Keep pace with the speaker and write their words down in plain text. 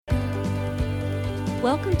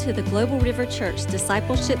Welcome to the Global River Church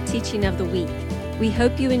Discipleship Teaching of the Week. We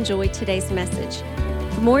hope you enjoyed today's message.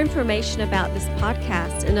 For more information about this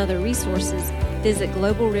podcast and other resources, visit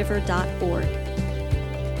globalriver.org.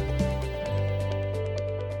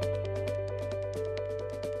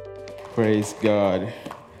 Praise God.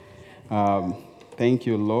 Thank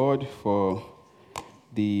you, Lord, for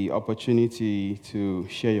the opportunity to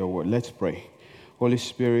share your word. Let's pray. Holy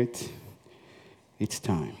Spirit, it's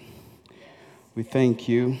time. We thank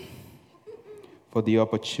you for the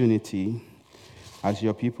opportunity as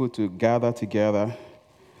your people to gather together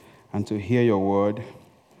and to hear your word.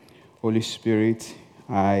 Holy Spirit,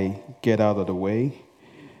 I get out of the way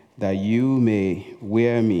that you may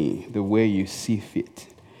wear me the way you see fit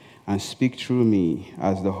and speak through me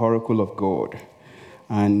as the oracle of God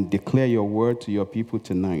and declare your word to your people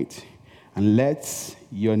tonight. And let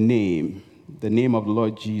your name, the name of the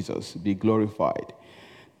Lord Jesus, be glorified,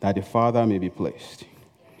 that the Father may be pleased.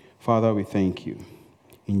 Father, we thank you.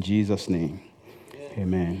 In Jesus' name,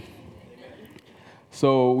 amen.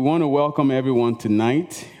 So we want to welcome everyone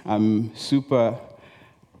tonight. I'm super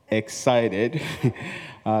excited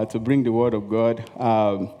to bring the word of God.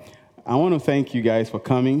 I want to thank you guys for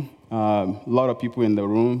coming. A lot of people in the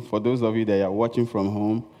room. For those of you that are watching from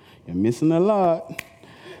home, you're missing a lot.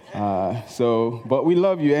 But we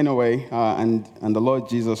love you anyway, and the Lord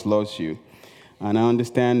Jesus loves you. And I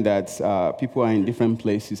understand that people are in different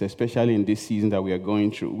places, especially in this season that we are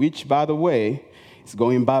going through, which, by the way, is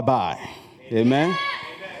going bye-bye. Amen?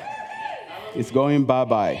 It's going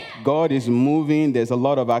bye-bye. God is moving. There's a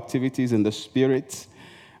lot of activities in the Spirit,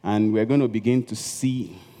 and we're going to begin to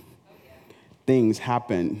see things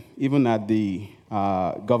happen, even at the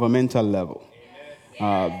governmental level,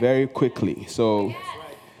 very quickly. So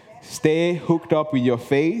stay hooked up with your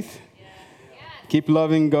faith. Keep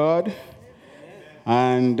loving God.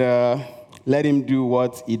 And let him do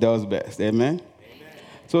what he does best. Amen?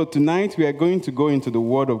 So tonight we are going to go into the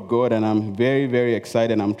Word of God, and I'm very, very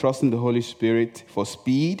excited. I'm trusting the Holy Spirit for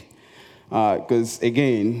speed, because,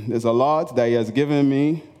 again, there's a lot that he has given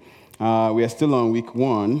me. We are still on week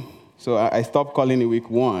 1, so I stopped calling it week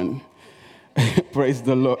 1. Praise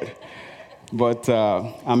the Lord. But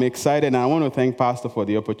I'm excited, and I want to thank Pastor for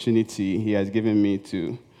the opportunity he has given me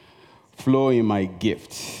to flow in my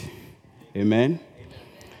gift. Amen?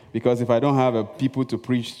 Because if I don't have people to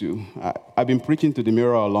preach to, I've been preaching to the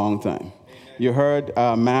mirror a long time. You heard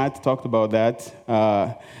Matt talked about that.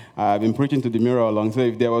 I've been preaching to the mirror a long time. So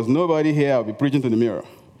if there was nobody here, I'll be preaching to the mirror.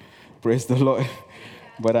 Praise the Lord.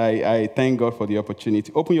 But I thank God for the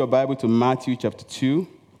opportunity. Open your Bible to Matthew chapter 2.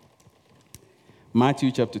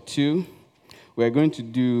 Matthew chapter 2. We're going to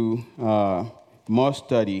do more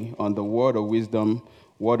study on the word of wisdom,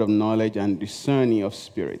 word of knowledge, and discerning of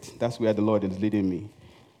spirit. That's where the Lord is leading me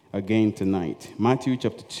again tonight. Matthew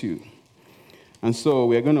chapter 2. And so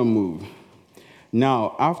we're going to move.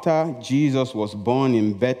 Now, after Jesus was born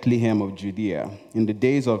in Bethlehem of Judea, in the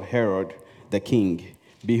days of Herod the king,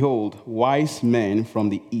 behold, wise men from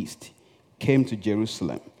the east came to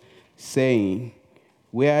Jerusalem, saying,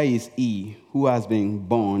 "Where is he who has been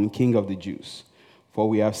born King of the Jews? For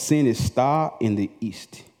we have seen a star in the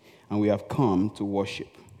east, and we have come to worship."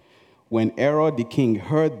 When Herod the king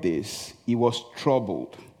heard this, he was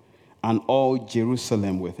troubled, and all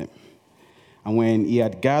Jerusalem with him. And when he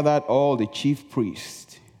had gathered all the chief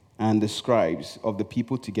priests and the scribes of the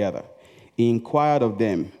people together, he inquired of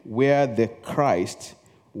them where the Christ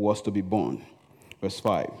was to be born. Verse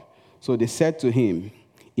 5. So they said to him,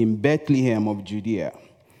 "In Bethlehem of Judea,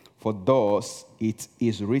 for thus it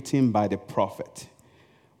is written by the prophet,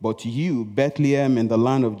 but you, Bethlehem, in the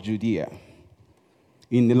land of Judea,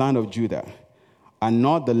 in the land of Judah, are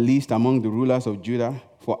not the least among the rulers of Judah,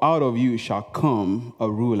 for out of you shall come a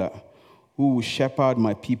ruler who will shepherd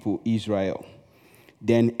my people Israel."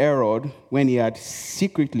 Then Herod, when he had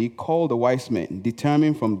secretly called the wise men,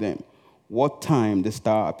 determined from them what time the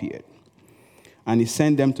star appeared. And he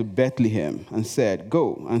sent them to Bethlehem and said,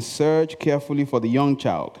 "Go and search carefully for the young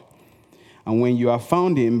child. And when you have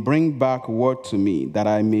found him, bring back word to me, that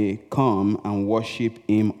I may come and worship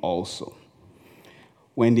him also."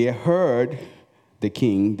 When they heard the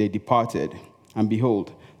king, they departed. And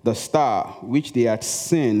behold, the star which they had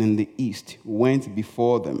seen in the east went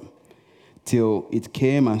before them, till it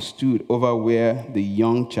came and stood over where the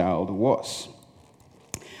young child was.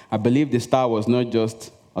 I believe the star was not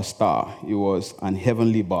just a star. It was an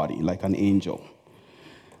heavenly body, like an angel.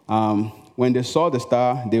 When they saw the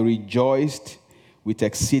star, they rejoiced with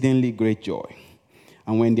exceedingly great joy.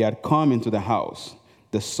 And when they had come into the house,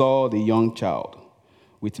 they saw the young child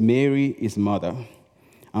with Mary, his mother,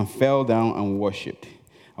 and fell down and worshipped.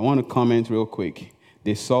 I want to comment real quick.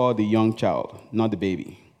 they saw the young child, not the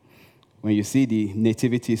baby. When you see the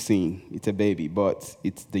nativity scene, it's a baby, but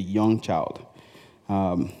it's the young child.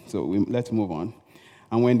 Let's move on.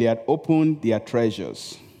 And when they had opened their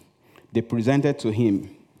treasures, they presented to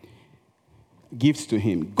him gifts to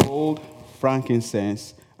him, gold,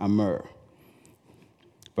 frankincense, and myrrh.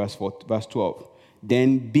 Verse 12.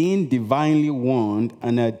 Then being divinely warned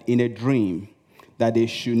in a dream that they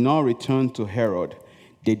should not return to Herod,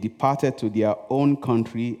 they departed to their own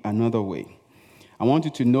country another way. I want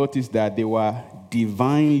you to notice that they were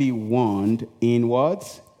divinely warned in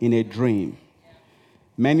what? In a dream.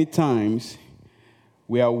 Many times,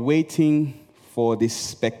 we are waiting for the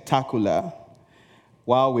spectacular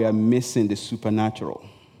while we are missing the supernatural.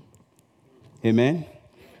 Amen?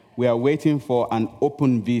 We are waiting for an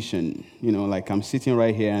open vision. Like I'm sitting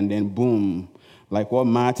right here and then boom, like what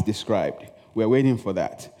Matt described. We are waiting for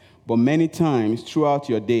that. But many times throughout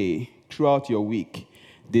your day, throughout your week,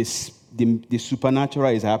 the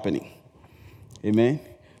supernatural is happening. Amen?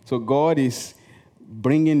 So God is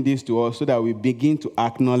bringing this to us so that we begin to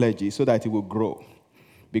acknowledge it so that it will grow.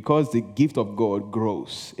 Because the gift of God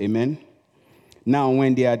grows. Amen? Now,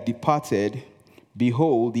 when they had departed,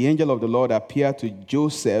 behold, the angel of the Lord appeared to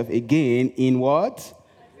Joseph again in what?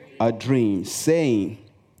 A dream, saying,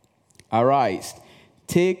 Arise,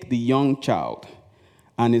 take the young child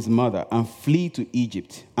and his mother, and flee to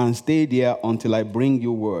Egypt, and stay there until I bring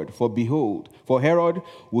you word. For behold, for Herod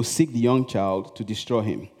will seek the young child to destroy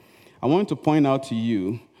him. I want to point out to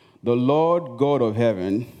you, the Lord God of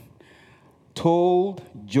heaven told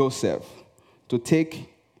Joseph to take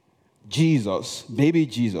Jesus, baby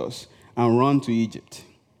Jesus, and run to Egypt.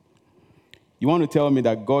 You want to tell me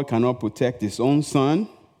that God cannot protect his own son,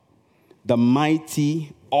 the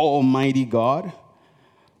mighty, almighty God?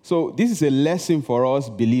 So this is a lesson for us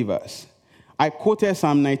believers. I quoted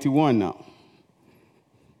Psalm 91 now.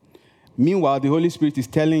 Meanwhile, the Holy Spirit is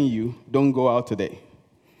telling you, don't go out today.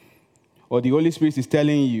 Or the Holy Spirit is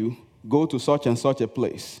telling you, go to such and such a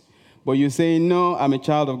place. But you say, no, I'm a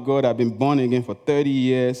child of God. I've been born again for 30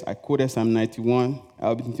 years. I quoted Psalm 91.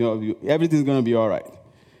 Everything's going to be all right.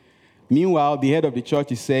 Meanwhile, the head of the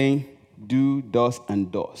church is saying, do, does,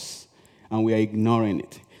 and does. And we are ignoring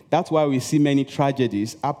it. That's why we see many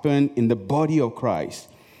tragedies happen in the body of Christ.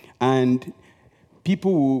 And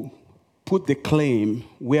people will put the claim,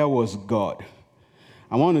 where was God?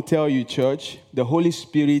 I want to tell you, church, the Holy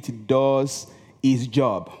Spirit does his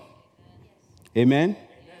job. Amen?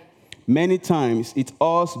 Many times, it's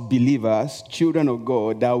us believers, children of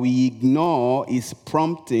God, that we ignore his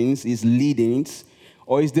promptings, his leadings,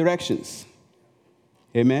 or his directions.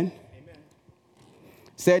 Amen?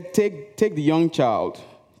 Said, take the young child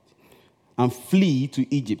and flee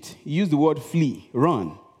to Egypt. He used the word flee,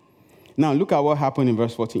 run. Now, look at what happened in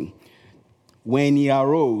verse 14. When he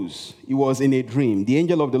arose, he was in a dream. The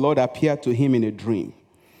angel of the Lord appeared to him in a dream.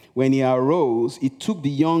 When he arose, he took the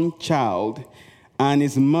young child and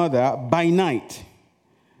his mother by night,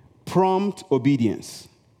 prompt obedience,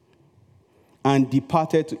 and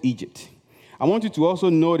departed to Egypt. I want you to also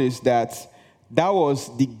notice that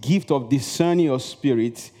was the gift of discerning of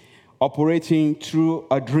spirit operating through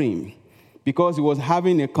a dream, because he was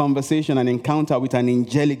having a conversation, an encounter with an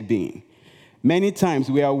angelic being. Many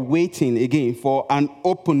times we are waiting again for an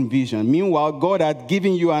open vision. Meanwhile, God had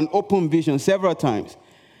given you an open vision several times,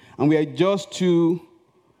 and we are just too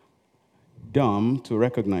dumb to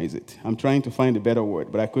recognize it. I'm trying to find a better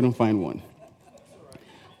word, but I couldn't find one.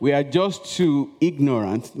 We are just too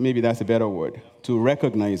ignorant, maybe that's a better word, to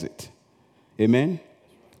recognize it. Amen?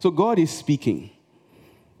 So God is speaking.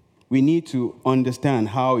 We need to understand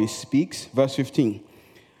how he speaks. Verse 15.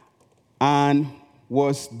 And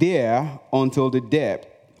was there until the death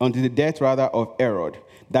of Herod,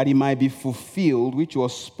 that it might be fulfilled, which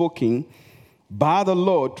was spoken by the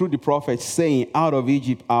Lord through the prophet, saying, out of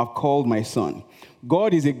Egypt I have called my son.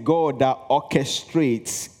 God is a God that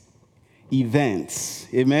orchestrates events.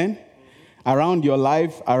 Amen? Around your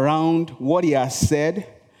life, around what he has said,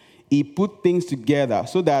 he put things together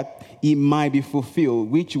so that it might be fulfilled,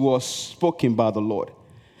 which was spoken by the Lord.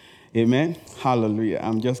 Amen? Hallelujah.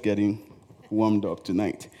 I'm just getting warmed up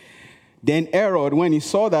tonight. Then Herod, when he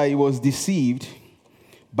saw that he was deceived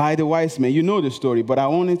by the wise men, you know the story, but I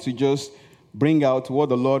wanted to just bring out what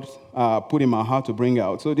the Lord put in my heart to bring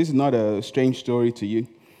out. So this is not a strange story to you,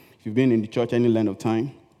 if you've been in the church any length of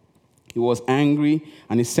time. He was angry,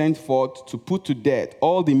 and he sent forth to put to death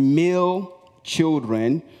all the male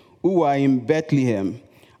children who are in Bethlehem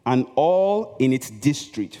and all in its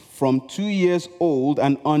district, from 2 years old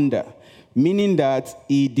and under, meaning that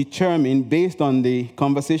he determined, based on the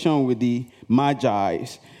conversation with the Magi,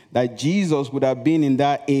 that Jesus would have been in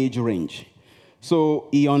that age range. So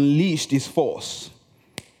he unleashed his force,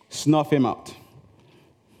 snuff him out.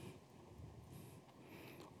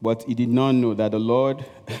 But he did not know that the Lord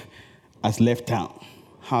has left town.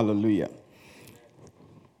 Hallelujah.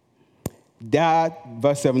 That,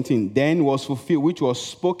 verse 17, then was fulfilled, which was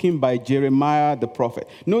spoken by Jeremiah the prophet.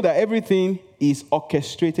 Know that everything is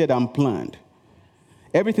orchestrated and planned.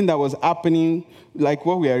 Everything that was happening, like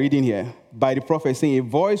what we are reading here, by the prophet saying, a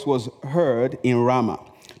voice was heard in Ramah,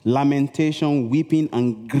 lamentation, weeping,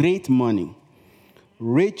 and great mourning.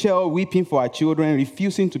 Rachel weeping for her children,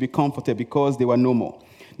 refusing to be comforted because they were no more.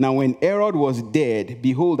 Now when Herod was dead,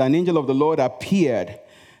 behold, an angel of the Lord appeared.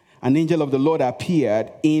 An angel of the Lord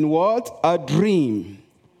appeared in what? A dream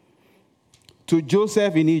to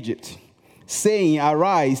Joseph in Egypt, saying,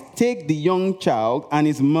 arise, take the young child and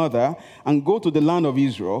his mother and go to the land of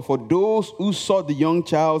Israel, for those who sought the young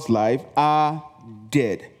child's life are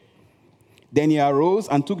dead. Then he arose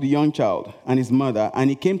and took the young child and his mother,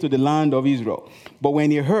 and he came to the land of Israel. But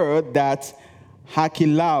when he heard that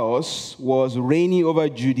Archelaus was reigning over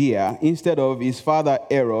Judea instead of his father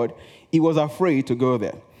Herod, he was afraid to go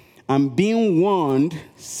there. And being warned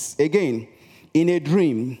again in a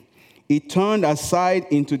dream, he turned aside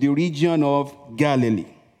into the region of Galilee.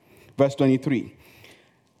 Verse 23.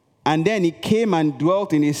 And then he came and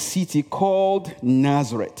dwelt in a city called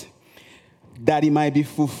Nazareth, that it might be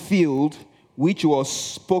fulfilled, which was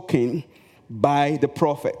spoken by the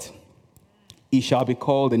prophet. He shall be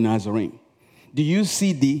called a Nazarene. Do you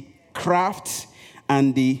see the craft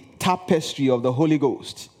and the tapestry of the Holy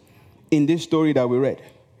Ghost in this story that we read?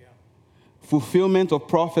 Fulfillment of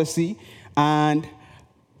prophecy and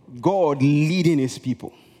God leading his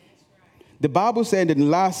people. The Bible said in the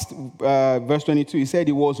last verse 22, he said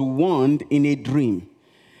he was warned in a dream.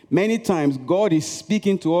 Many times God is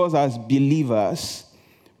speaking to us as believers,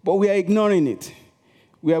 but we are ignoring it.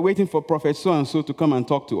 We are waiting for Prophet so-and-so to come and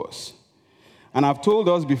talk to us. And I've told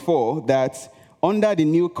us before that under the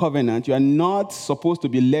new covenant, you are not supposed to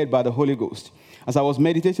be led by the Holy Ghost. As I was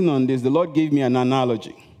meditating on this, the Lord gave me an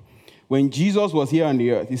analogy. When Jesus was here on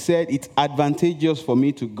the earth, he said, it's advantageous for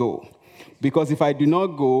me to go. Because if I do not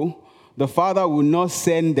go, the Father will not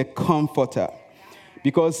send the Comforter.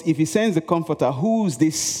 Because if he sends the Comforter, who's the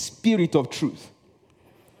Spirit of truth?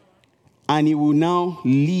 And he will now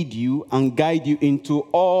lead you and guide you into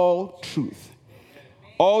all truth.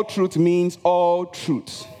 All truth means all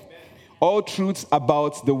truths. All truths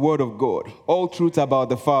about the Word of God. All truths about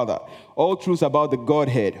the Father. All truths about the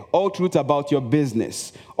Godhead. All truths about your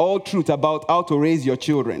business. All truths about how to raise your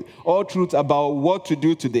children. All truths about what to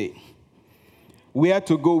do today. Where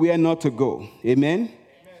to go, where not to go. Amen?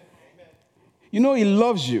 You know, he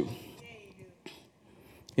loves you.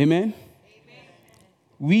 Amen?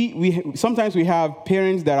 We sometimes we have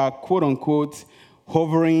parents that are quote-unquote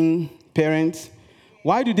hovering parents.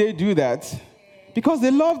 Why do they do that? Because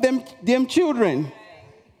they love them children.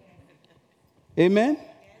 Amen?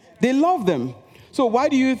 They love them. So why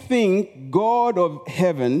do you think God of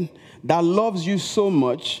heaven that loves you so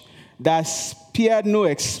much, that spared no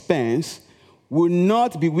expense, will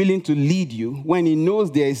not be willing to lead you when he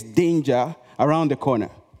knows there is danger around the corner?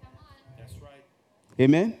 That's right.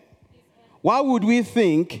 Amen? Why would we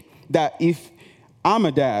think that if I'm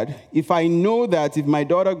a dad, if I know that if my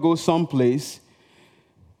daughter goes someplace,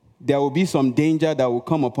 there will be some danger that will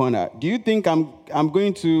come upon her? Do you think I'm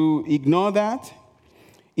going to ignore that?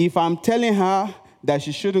 If I'm telling her that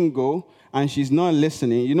she shouldn't go and she's not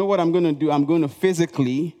listening, you know what I'm going to do? I'm going to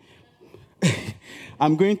physically,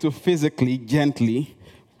 gently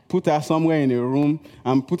put her somewhere in a room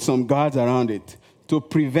and put some guards around it to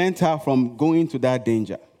prevent her from going to that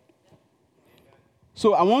danger.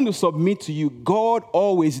 So I want to submit to you, God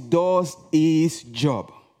always does his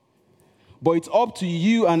job. But it's up to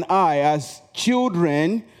you and I as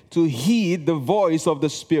children to heed the voice of the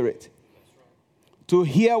Spirit. To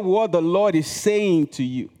hear what the Lord is saying to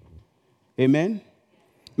you. Amen?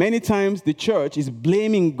 Many times the church is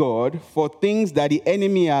blaming God for things that the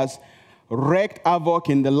enemy has wreaked havoc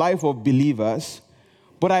in the life of believers.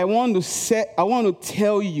 But I want to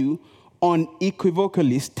tell you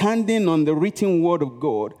unequivocally, standing on the written word of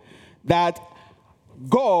God, that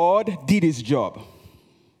God did his job.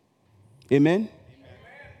 Amen?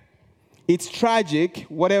 It's tragic,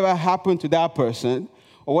 whatever happened to that person,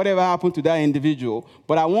 or whatever happened to that individual,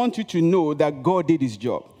 but I want you to know that God did his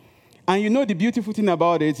job. And you know the beautiful thing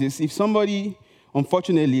about it is if somebody,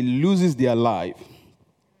 unfortunately, loses their life,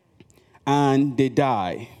 and they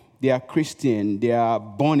die, they are Christian, they are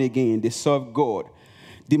born again, they serve God,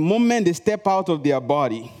 the moment they step out of their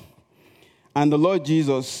body, and the Lord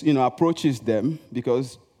Jesus, approaches them,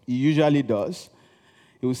 because he usually does.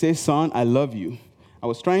 He will say, son, I love you. I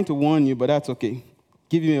was trying to warn you, but that's okay.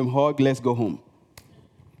 Give him a hug, let's go home.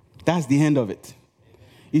 That's the end of it.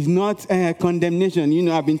 It's not condemnation. You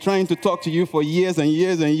know, I've been trying to talk to you for years and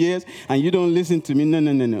years and years, and you don't listen to me.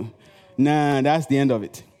 No. Nah, that's the end of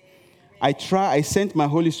it. I sent my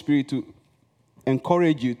Holy Spirit to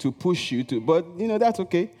encourage you, to push you to, but, that's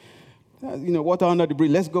okay. Water under the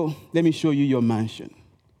bridge. Let's go. Let me show you your mansion.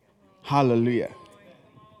 Hallelujah.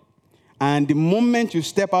 And the moment you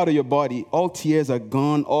step out of your body, all tears are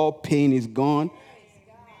gone, all pain is gone.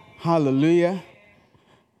 Hallelujah.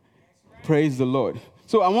 Praise the Lord.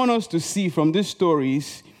 So I want us to see from these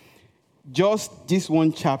stories, just this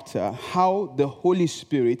one chapter, how the Holy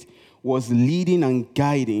Spirit was leading and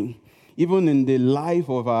guiding, even in the life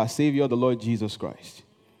of our Savior, the Lord Jesus Christ.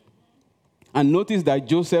 And notice that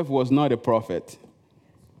Joseph was not a prophet.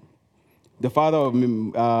 The father of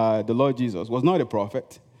the Lord Jesus was not a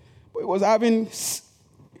prophet, but he was having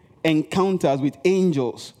encounters with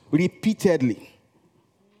angels repeatedly.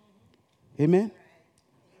 Amen?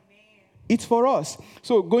 It's for us.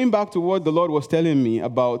 So going back to what the Lord was telling me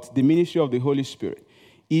about the ministry of the Holy Spirit,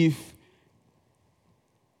 if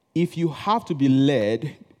you have to be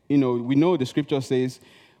led, we know the scripture says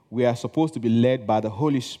we are supposed to be led by the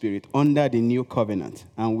Holy Spirit under the new covenant,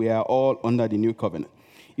 and we are all under the new covenant.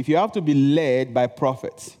 If you have to be led by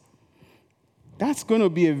prophets, that's going to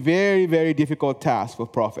be a very, very difficult task for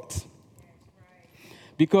prophets.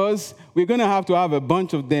 Because we're going to have a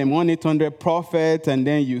bunch of them, 1-800 prophets, and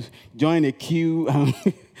then you join a queue.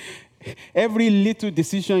 Every little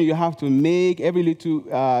decision you have to make, every little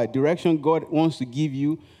direction God wants to give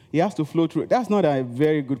you, He has to flow through it. That's not a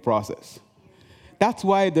very good process. That's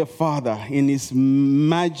why the Father, in His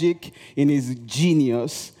magic, in His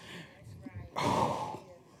genius,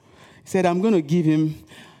 said, I'm going to give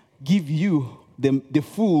you the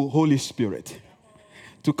full Holy Spirit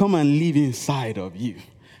to come and live inside of you.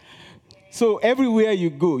 So everywhere you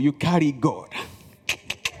go, you carry God.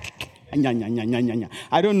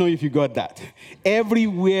 I don't know if you got that.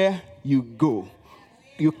 Everywhere you go,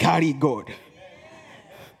 you carry God.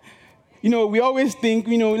 We always think,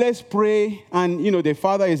 let's pray, and, the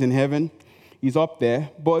Father is in heaven. He's up there,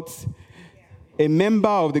 but a member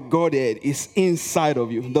of the Godhead is inside of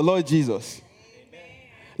you, the Lord Jesus.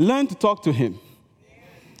 Learn to talk to Him.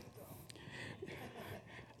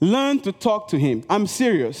 Learn to talk to Him. I'm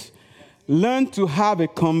serious. Learn to have a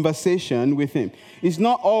conversation with Him. It's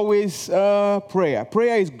not always prayer.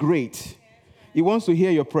 Prayer is great. He wants to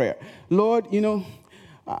hear your prayer. Lord,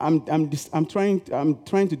 I'm trying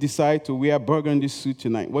to decide to wear burgundy suit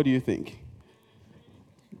tonight. What do you think?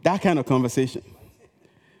 That kind of conversation.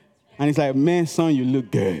 And it's like, man, son, you look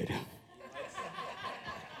good.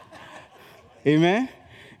 Amen?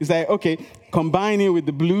 It's like, okay, combine it with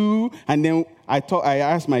the blue, and then I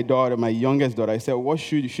asked my daughter, my youngest daughter, I said, what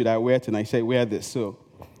should I wear tonight? She said, wear this. So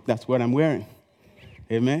that's what I'm wearing.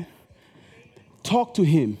 Amen? Talk to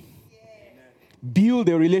Him. Build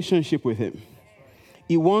a relationship with Him.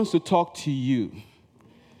 He wants to talk to you.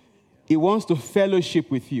 He wants to fellowship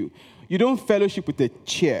with you. You don't fellowship with a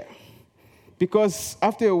chair, because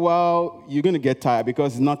after a while, you're going to get tired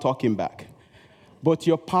because it's not talking back. But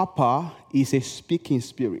your Papa is a speaking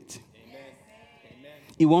spirit. Amen.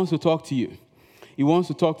 He wants to talk to you. He wants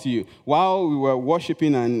to talk to you. While we were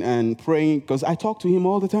worshiping and praying, because I talk to Him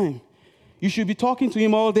all the time. You should be talking to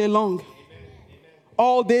Him all day long.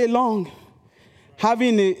 All day long.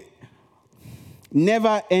 Having a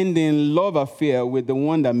never-ending love affair with the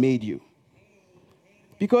one that made you.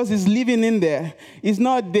 Because He's living in there. He's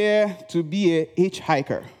not there to be a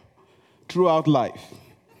hitchhiker throughout life.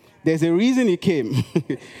 There's a reason He came.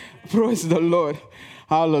 Praise the Lord.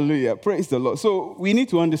 Hallelujah. Praise the Lord. So we need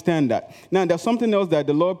to understand that. Now, there's something else that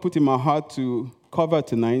the Lord put in my heart to cover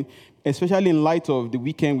tonight, especially in light of the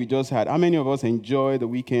weekend we just had. How many of us enjoyed the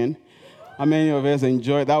weekend? How many of us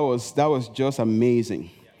enjoyed? That was just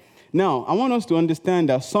amazing. Now, I want us to understand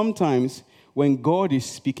that sometimes when God is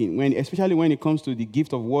speaking, especially when it comes to the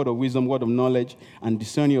gift of word of wisdom, word of knowledge, and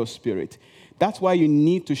discerning of spirit, that's why you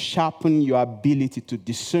need to sharpen your ability to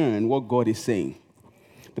discern what God is saying.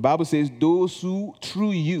 The Bible says those who,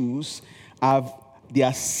 through use, have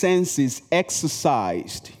their senses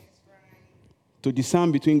exercised to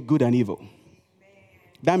discern between good and evil.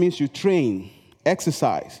 That means you train,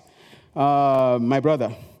 exercise. My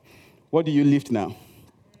brother, what do you lift now?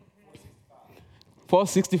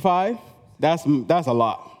 465? That's a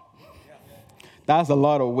lot. That's a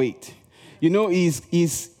lot of weight.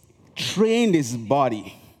 He's trained his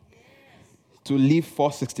body to lift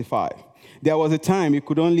 465. There was a time he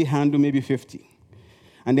could only handle maybe 50.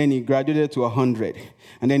 And then he graduated to 100.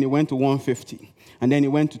 And then he went to 150. And then he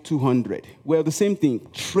went to 200. Well, the same thing.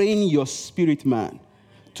 Train your spirit man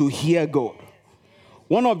to hear God.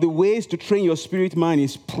 One of the ways to train your spirit man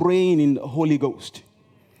is praying in the Holy Ghost.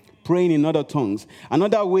 Praying in other tongues.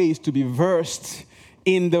 Another way is to be versed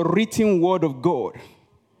in the written word of God.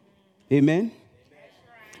 Amen?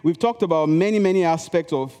 We've talked about many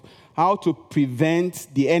aspects of how to prevent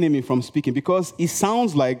the enemy from speaking, because it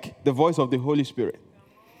sounds like the voice of the Holy Spirit.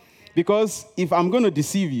 Because if I'm going to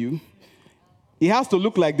deceive you, it has to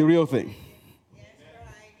look like the real thing.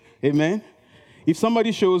 Amen? If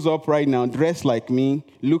somebody shows up right now, dressed like me,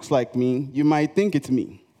 looks like me, you might think it's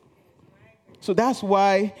me. So that's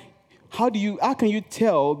why, how can you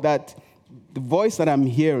tell that the voice that I'm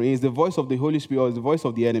hearing is the voice of the Holy Spirit or is the voice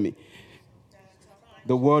of the enemy?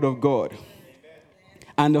 The Word of God.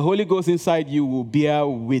 And the Holy Ghost inside you will bear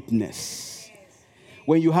witness.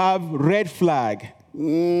 When you have red flag,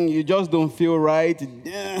 you just don't feel right,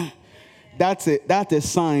 that's a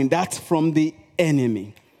sign. That's from the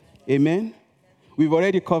enemy. Amen? We've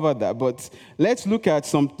already covered that, but let's look at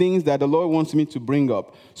some things that the Lord wants me to bring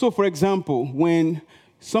up. So, for example, when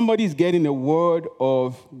somebody is getting a word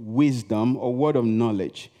of wisdom or word of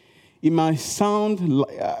knowledge, it might sound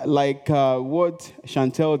like what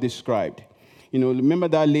Chantel described. You know, remember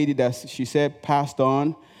that lady that she said passed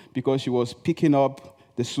on because she was picking up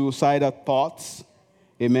the suicidal thoughts?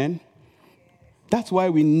 Amen? That's why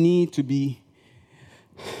we need to be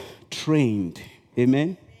trained.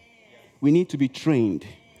 Amen? We need to be trained.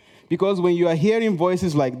 Because when you are hearing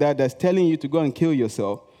voices like that that's telling you to go and kill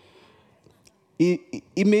yourself,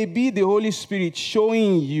 it may be the Holy Spirit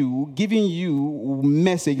showing you, giving you a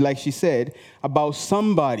message, like she said, about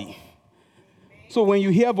somebody. So when you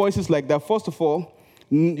hear voices like that, first of all,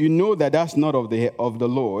 you know that that's not of the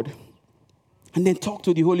Lord. And then talk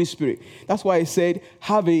to the Holy Spirit. That's why I said,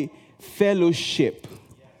 have a fellowship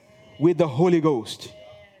with the Holy Ghost.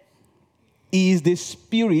 He is the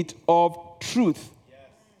Spirit of truth.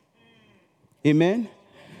 Amen?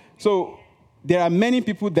 So there are many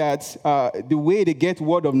people that the way they get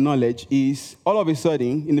word of knowledge is all of a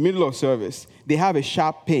sudden, in the middle of service, they have a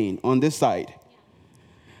sharp pain on this side.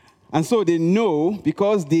 And so they know,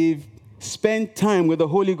 because they've spent time with the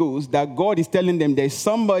Holy Ghost, that God is telling them there's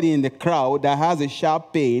somebody in the crowd that has a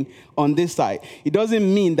sharp pain on this side. It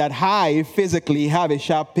doesn't mean that I physically have a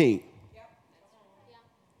sharp pain.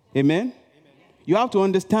 Amen? You have to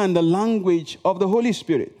understand the language of the Holy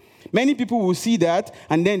Spirit. Many people will see that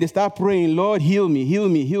and then they start praying, Lord, heal me, heal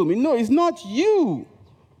me, heal me. No, it's not you.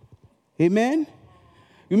 Amen?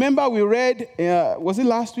 Remember we read, was it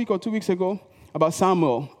last week or 2 weeks ago, about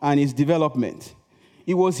Samuel and his development.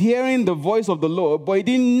 He was hearing the voice of the Lord, but he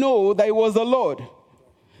didn't know that it was the Lord.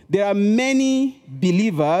 There are many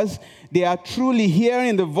believers, they are truly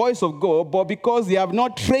hearing the voice of God, but because they have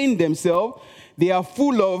not trained themselves, they are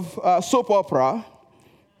full of soap opera.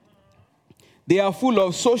 They are full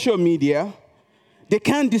of social media. They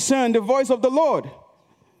can't discern the voice of the Lord.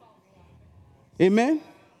 Amen?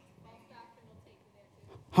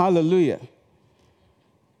 Hallelujah.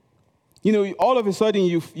 You know, all of a sudden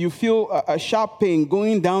you feel a sharp pain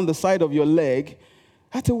going down the side of your leg.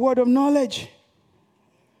 That's a word of knowledge.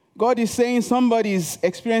 God is saying somebody is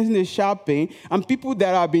experiencing a sharp pain, and people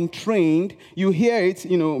that have been trained, you hear it,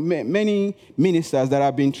 you know, many ministers that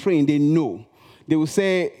have been trained, they know. They will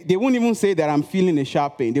say, they won't even say that I'm feeling a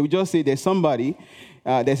sharp pain. They will just say there's somebody,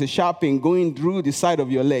 there's a sharp pain going through the side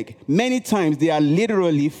of your leg. Many times they are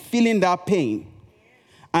literally feeling that pain.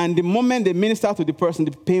 And the moment they minister to the person,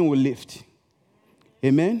 the pain will lift.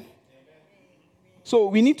 Amen? So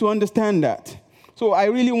we need to understand that. So I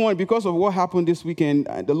really want, because of what happened this weekend,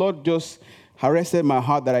 the Lord just arrested my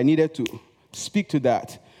heart that I needed to speak to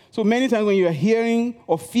that. So many times when you're hearing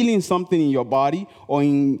or feeling something in your body or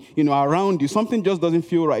in, around you, something just doesn't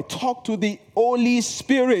feel right, talk to the Holy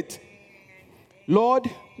Spirit. Lord,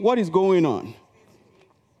 what is going on?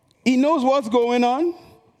 He knows what's going on.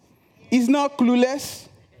 He's not clueless.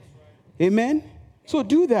 Amen? So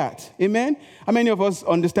do that. Amen? How many of us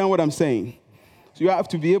understand what I'm saying? So you have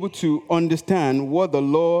to be able to understand what the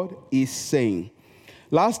Lord is saying.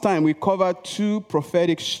 Last time we covered 2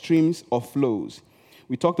 prophetic streams of flows.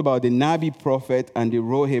 We talked about the Nabi prophet and the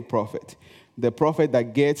Rohe prophet. The prophet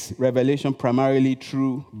that gets revelation primarily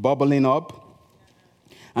through bubbling up,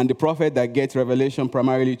 and the prophet that gets revelation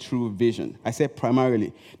primarily through vision. I said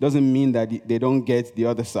primarily. Doesn't mean that they don't get the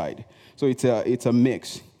other side. So it's a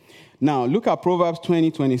mix. Now, look at Proverbs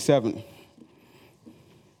 20:27.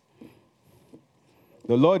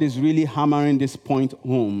 The Lord is really hammering this point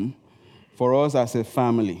home for us as a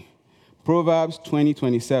family. Proverbs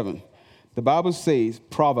 20:27. The Bible says,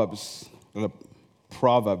 Proverbs,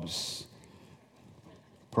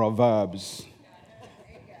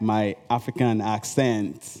 my African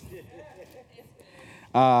accent.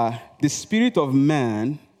 The spirit of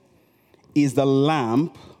man is the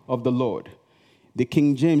lamp of the Lord. The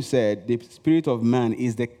King James said, the spirit of man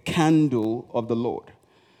is the candle of the Lord.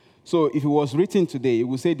 So if it was written today, it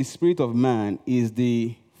would say the spirit of man is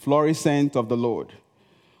the fluorescent of the Lord,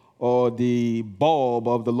 or the bulb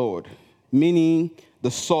of the Lord, meaning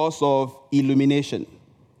the source of illumination.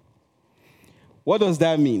 What does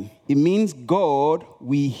that mean? It means God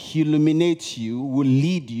will illuminate you, will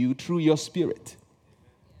lead you through your spirit.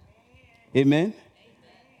 Amen?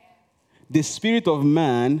 The spirit of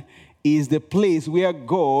man is the place where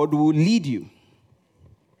God will lead you.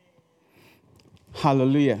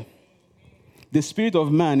 Hallelujah. The spirit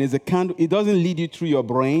of man is a candle. It doesn't lead you through your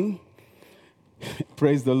brain.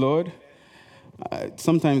 Praise the Lord.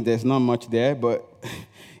 Sometimes there's not much there, but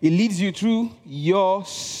it leads you through your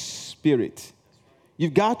spirit.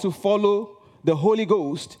 You've got to follow the Holy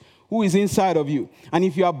Ghost who is inside of you. And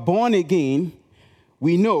if you are born again,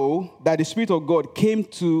 we know that the Spirit of God came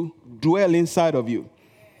to dwell inside of you.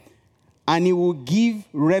 And He will give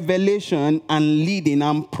revelation and leading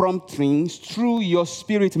and promptings through your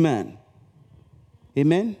spirit man.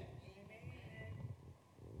 Amen?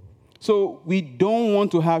 So we don't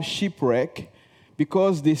want to have shipwreck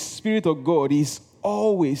because the Spirit of God is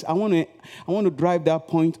always, I want to drive that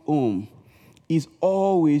point home, is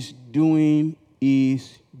always doing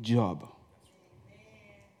His job.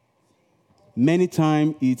 Many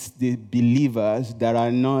times it's the believers that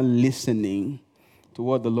are not listening to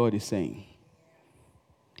what the Lord is saying.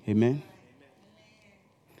 Amen?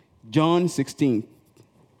 John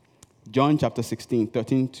chapter 16,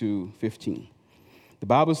 13 to 15. The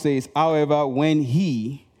Bible says, however, when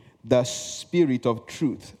He, the Spirit of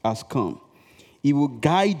truth, has come, He will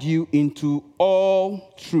guide you into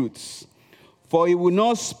all truths. For He will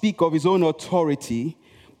not speak of His own authority,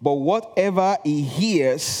 but whatever He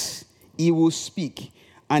hears, He will speak,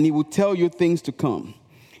 and He will tell you things to come.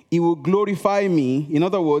 He will glorify me. In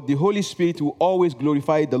other words, the Holy Spirit will always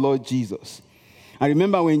glorify the Lord Jesus. And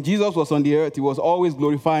remember, when Jesus was on the earth, He was always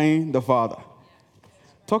glorifying the Father.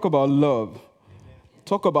 Talk about love.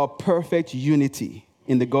 Talk about perfect unity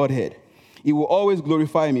in the Godhead. He will always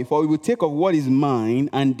glorify me, for He will take of what is mine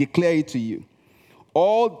and declare it to you.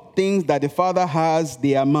 All things that the Father has,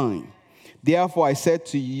 they are mine. Therefore, I said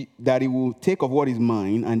to you that He will take of what is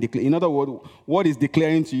mine and declare. In other words, what He's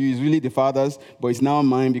declaring to you is really the Father's, but it's now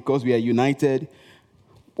mine because we are united.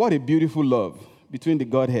 What a beautiful love between the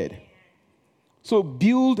Godhead. So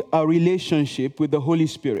build a relationship with the Holy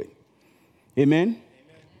Spirit. Amen?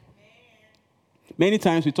 Many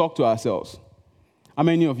times we talk to ourselves. How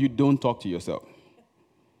many of you don't talk to yourself?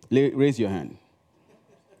 Raise your hand.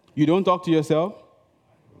 You don't talk to yourself?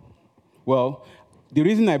 Well, the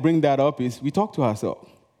reason I bring that up is we talk to ourselves.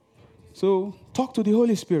 So talk to the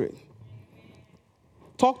Holy Spirit.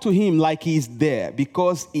 Talk to Him like He's there,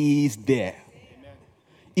 because He is there. Amen.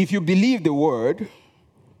 If you believe the Word,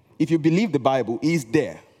 if you believe the Bible, He's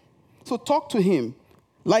there. So talk to Him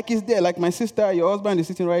like He's there. Like my sister, your husband is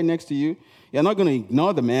sitting right next to you. You're not going to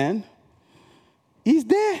ignore the man. He's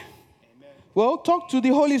there. Amen. Well, talk to the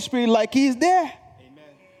Holy Spirit like He's there. Amen.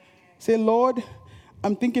 Say, Lord,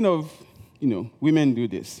 I'm thinking of, women do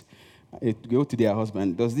this. They go to their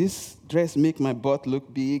husband, does this dress make my butt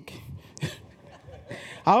look big?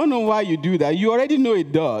 I don't know why you do that. You already know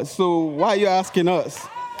it does, so why are you asking us?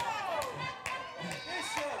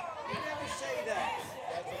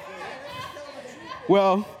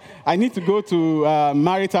 Well, I need to go to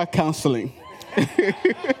marital counseling.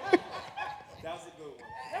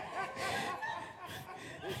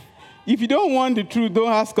 If you don't want the truth,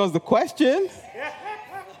 don't ask us the question.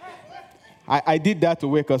 I did that to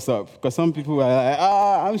wake us up, because some people were like,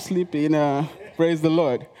 I'm sleeping, praise the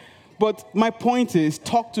Lord. But my point is,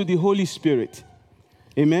 talk to the Holy Spirit.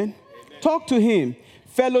 Amen? Talk to Him.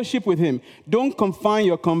 Fellowship with Him. Don't confine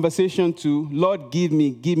your conversation to, Lord, give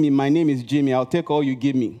me, my name is Jimmy, I'll take all you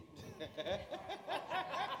give me.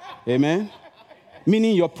 Amen?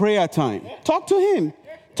 Meaning your prayer time. Talk to Him.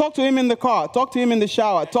 Talk to Him in the car. Talk to Him in the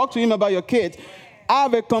shower. Talk to Him about your kids.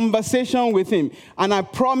 Have a conversation with Him, and I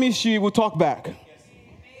promise you He will talk back.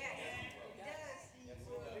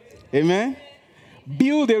 Amen?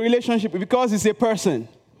 Build a relationship, because it's a person.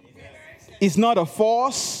 It's not a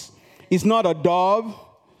force. It's not a dove.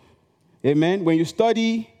 Amen? When you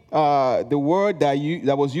study the word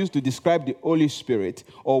that was used to describe the Holy Spirit,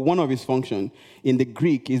 or one of His functions, in the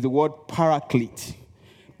Greek is the word paraclete.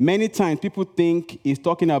 Many times people think He's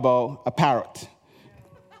talking about a parrot.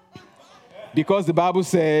 Because the Bible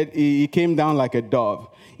said he came down like a dove.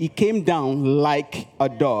 He came down like a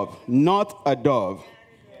dove, not a dove.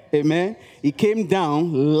 Amen. He came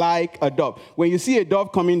down like a dove. When you see a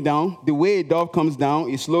dove coming down, the way a dove comes down,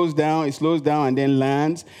 it slows down, and then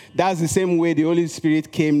lands. That's the same way the Holy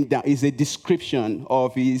Spirit came down. It's a description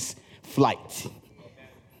of his flight.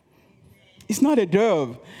 It's not a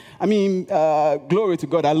dove. I mean, glory to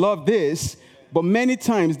God. I love this. But many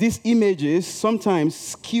times, these images sometimes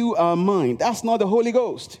skew our mind. That's not the Holy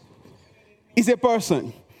Ghost. It's a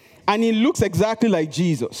person. And he looks exactly like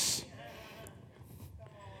Jesus.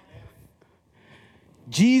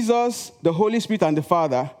 Jesus, the Holy Spirit, and the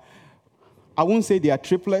Father, I won't say they are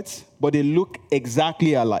triplets, but they look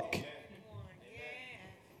exactly alike.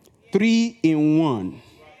 3 in 1.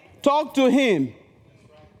 Talk to him.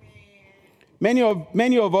 Many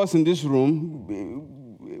of us in this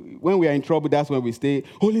room, when we are in trouble, that's when we say,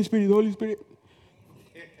 Holy Spirit, Holy Spirit.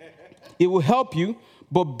 It will help you,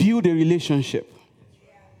 but build a relationship.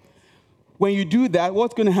 When you do that,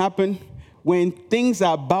 what's going to happen? When things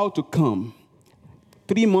are about to come,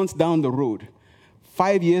 3 months down the road,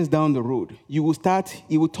 5 years down the road, you will start,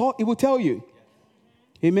 it will tell you.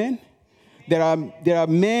 Amen? There are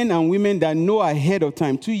men and women that know ahead of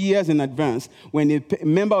time, 2 years in advance, when a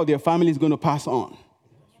member of their family is going to pass on.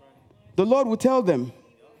 The Lord will tell them,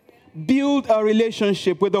 build a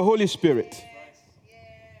relationship with the Holy Spirit.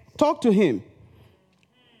 Talk to him.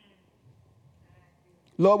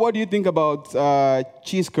 Lord, what do you think about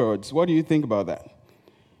cheese curds? What do you think about that?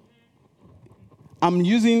 I'm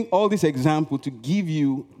using all this example to give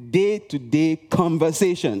you day-to-day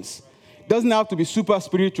conversations. It doesn't have to be super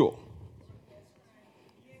spiritual.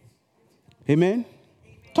 Amen?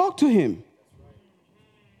 Talk to him.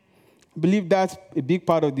 I believe that's a big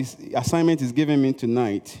part of this assignment is giving me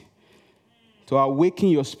tonight. To awaken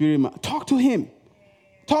your spirit. Talk to him.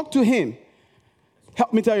 Talk to him.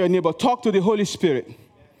 Help me tell your neighbor, talk to the Holy Spirit.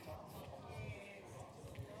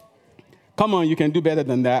 Come on, you can do better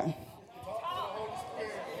than that.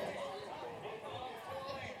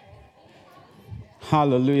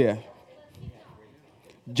 Hallelujah.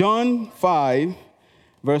 John 5,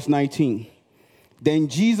 verse 19. Then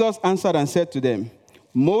Jesus answered and said to them,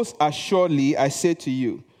 most assuredly I say to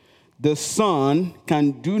you, the Son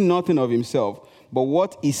can do nothing of himself, but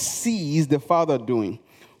what he sees the Father doing.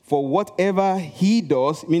 For whatever he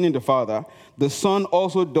does, meaning the Father, the Son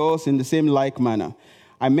also does in the same like manner.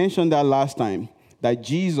 I mentioned that last time, that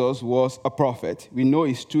Jesus was a prophet. We know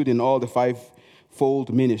he stood in all the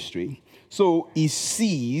fivefold ministry. So he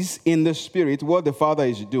sees in the Spirit what the Father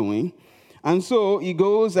is doing. And so he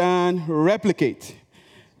goes and replicates.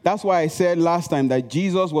 That's why I said last time that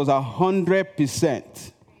Jesus was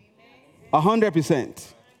 100%.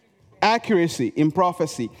 100%. Accuracy in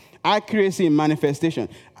prophecy. Accuracy in manifestation.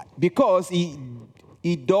 Because he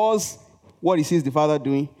does what he sees the Father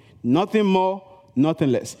doing. Nothing more,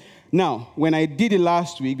 nothing less. Now, when I did it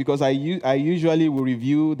last week, because I usually will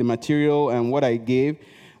review the material and what I gave,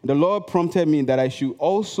 the Lord prompted me that I should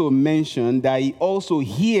also mention that he also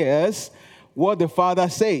hears what the Father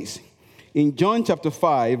says. In John chapter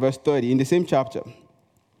 5, verse 30, in the same chapter,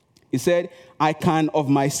 he said, I can of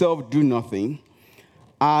myself do nothing.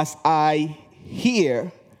 As I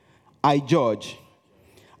hear, I judge.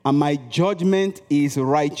 And my judgment is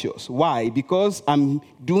righteous. Why? Because I'm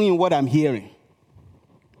doing what I'm hearing.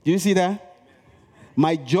 Do you see that?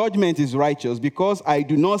 My judgment is righteous because I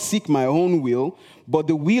do not seek my own will, but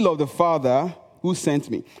the will of the Father who sent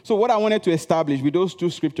me. So what I wanted to establish with those two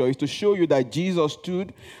scriptures is to show you that Jesus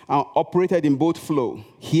stood and operated in both flow,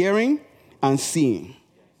 hearing and seeing.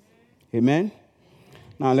 Amen?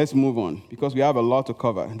 Now let's move on because we have a lot to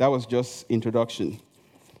cover. That was just introduction.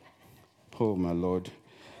 Oh, my Lord.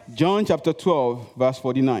 John chapter 12, verse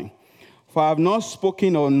 49. For I have not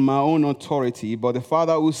spoken on my own authority, but the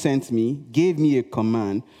Father who sent me gave me a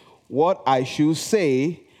command, what I should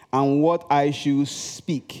say and what I should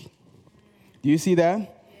speak. Do you see that? Yeah.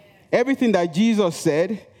 Everything that Jesus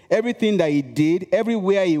said, everything that he did,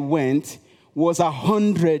 everywhere he went was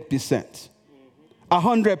 100%.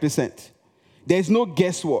 100%. There's no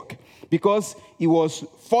guesswork because he was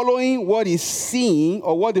following what he's seeing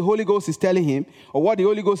or what the Holy Ghost is telling him or what the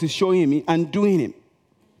Holy Ghost is showing him and doing him.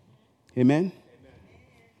 Amen?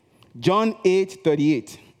 John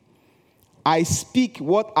 8:38. I speak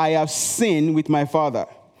what I have seen with my Father.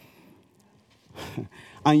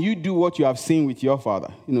 And you do what you have seen with your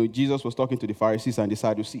father. You know, Jesus was talking to the Pharisees and the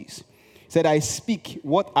Sadducees. He said, I speak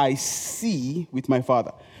what I see with my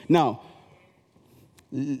Father. Now,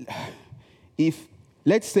 if,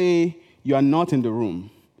 let's say, you are not in the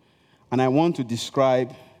room, and I want to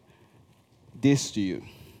describe this to you.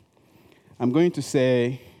 I'm going to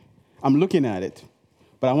say, I'm looking at it,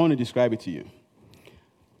 but I want to describe it to you.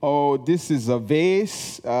 Oh, this is a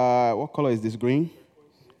vase. What color is this? Green?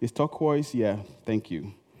 It's turquoise? Yeah, thank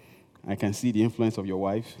you. I can see the influence of your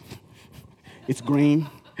wife. It's green.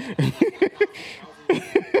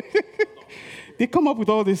 They come up with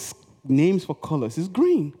all these names for colors. It's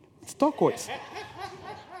green. It's turquoise.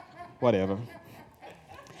 Whatever.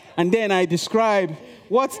 And then I describe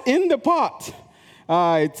what's in the pot.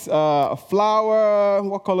 It's a flower.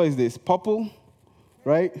 What color is this? Purple,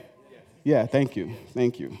 right? Yeah, thank you.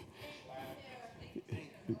 Thank you.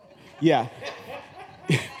 Yeah.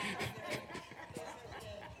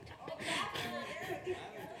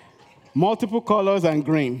 Multiple colors and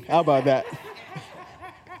green. How about that?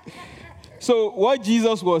 So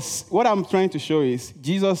what I'm trying to show is,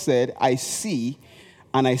 Jesus said, I see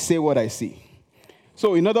and I say what I see.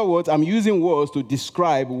 So in other words, I'm using words to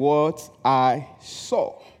describe what I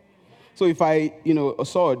saw. So if I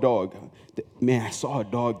saw a dog, I saw a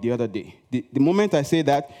dog the other day. The moment I say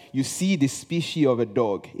that, you see the species of a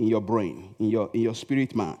dog in your brain, in your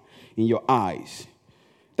spirit man, in your eyes.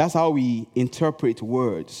 That's how we interpret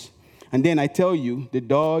words. And then I tell you, the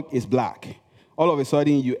dog is black. All of a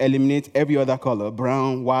sudden, you eliminate every other color,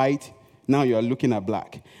 brown, white. Now you're looking at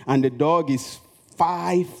black. And the dog is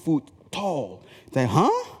 5 foot tall. It's like,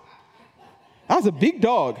 huh? That's a big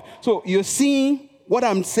dog. So you're seeing what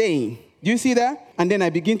I'm saying. Do you see that? And then I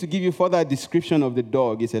begin to give you further description of the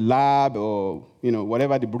dog. It's a lab or,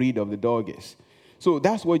 whatever the breed of the dog is. So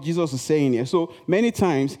that's what Jesus is saying here. So many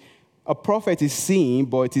times, a prophet is seeing,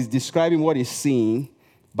 but it is describing what he's seeing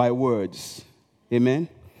by words. Amen?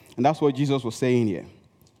 And that's what Jesus was saying here.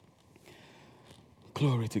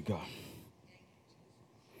 Glory to God.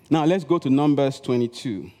 Now let's go to Numbers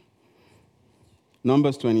 22.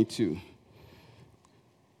 Numbers 22.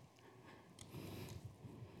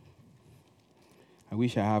 I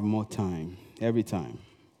wish I have more time, every time.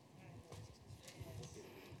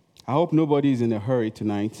 I hope nobody is in a hurry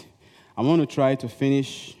tonight. I want to try to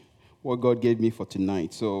finish what God gave me for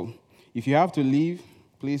tonight. So if you have to leave,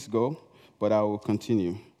 please go, but I will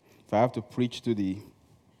continue. If I have to preach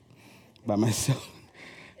by myself.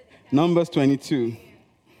 Numbers 22.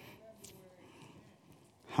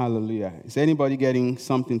 Hallelujah. Is anybody getting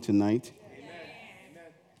something tonight? Amen.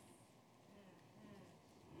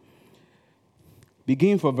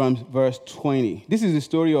 Begin from verse 20. This is the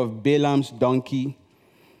story of Balaam's donkey.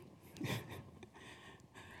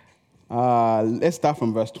 Let's start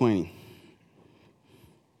from verse 20.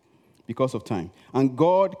 Because of time. And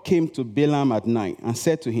God came to Balaam at night and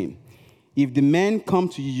said to him, if the men come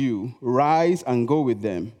to you, rise and go with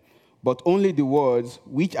them, but only the words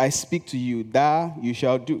which I speak to you, that you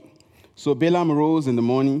shall do. So Balaam rose in the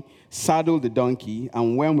morning, saddled the donkey,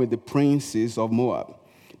 and went with the princes of Moab.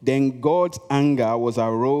 Then God's anger was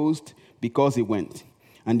aroused because he went.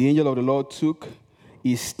 And the angel of the Lord took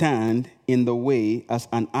his stand in the way as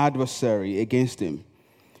an adversary against him.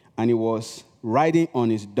 And he was riding on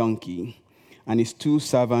his donkey, and his 2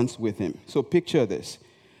 servants with him. So picture this.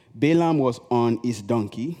 Balaam was on his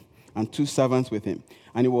donkey, and 2 servants with him.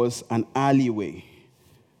 And it was an alleyway.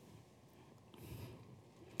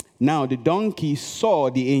 Now the donkey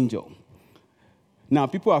saw the angel. Now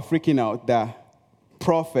people are freaking out that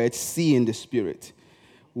prophets see in the spirit.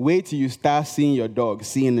 Wait till you start seeing your dog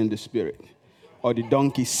seeing in the spirit, or the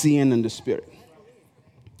donkey seeing in the spirit.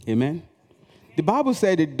 Amen? The Bible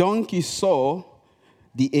said the donkey saw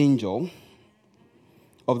the angel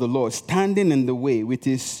of the Lord standing in the way with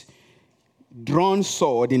his drawn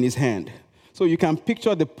sword in his hand. So you can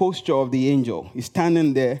picture the posture of the angel. He's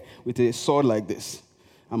standing there with a sword like this.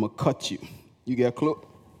 I'm going to cut you. You get close.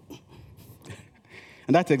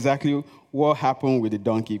 And that's exactly what happened with the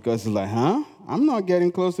donkey, because it's like, I'm not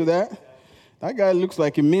getting close to that. That guy looks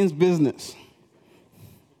like he means business.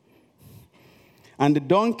 And the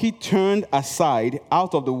donkey turned aside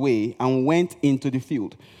out of the way and went into the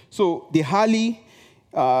field. So the alley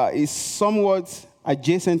is somewhat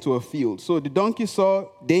adjacent to a field. So the donkey saw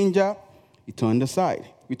danger, he turned aside.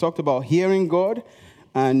 We talked about hearing God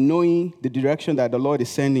and knowing the direction that the Lord is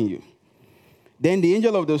sending you. Then the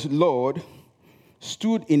angel of the Lord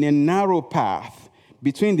stood in a narrow path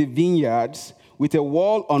between the vineyards with a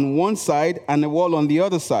wall on one side and a wall on the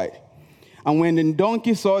other side. And when the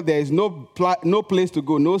donkey saw there is no place to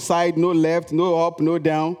go, no side, no left, no up, no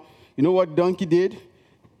down, you know what the donkey did?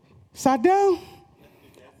 Sat down.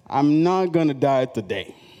 I'm not going to die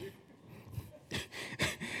today.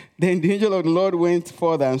 Then the angel of the Lord went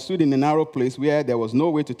further and stood in a narrow place where there was no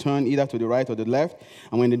way to turn either to the right or the left.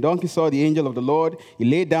 And when the donkey saw the angel of the Lord, he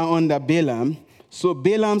lay down under Balaam. So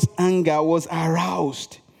Balaam's anger was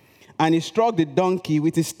aroused, and he struck the donkey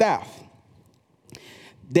with his staff.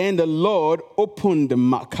 Then the Lord opened the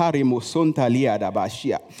mouth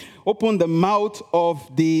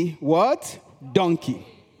of the what? Donkey.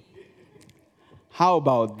 How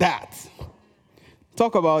about that?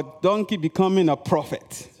 Talk about donkey becoming a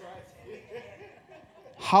prophet.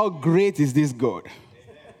 How great is this God?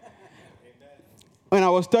 When I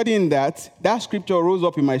was studying that scripture rose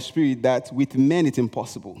up in my spirit that with men it's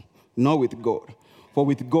impossible, not with God. For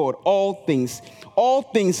with God, all things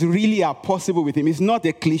really are possible with him. It's not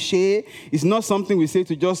a cliche. It's not something we say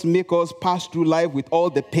to just make us pass through life with all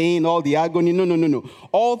the pain, all the agony. No.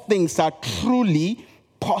 All things are truly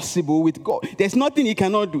possible with God. There's nothing he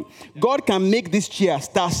cannot do. God can make this chair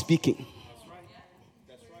start speaking.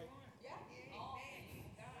 That's right.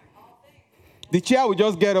 The chair will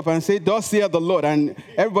just get up and say, "Thus saith the Lord," and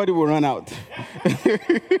everybody will run out.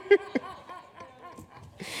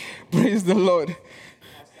 Praise the Lord.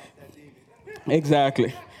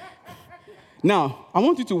 Exactly. Now, I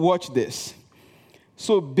want you to watch this.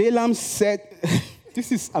 So Balaam said,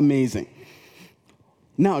 this is amazing.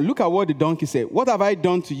 Now, look at what the donkey said. "What have I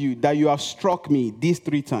done to you that you have struck me these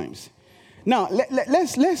 3 times?" Now,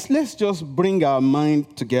 let's just bring our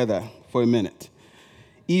mind together for a minute.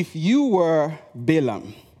 If you were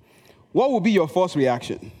Balaam, what would be your first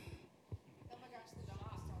reaction?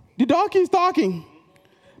 The donkey is talking.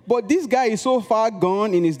 But this guy is so far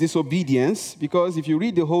gone in his disobedience, because if you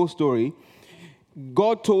read the whole story,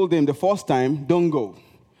 God told him the first time, "Don't go."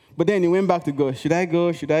 But then he went back to go. Should I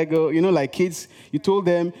go? Should I go? You know, like kids, you told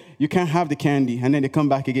them you can't have the candy. And then they come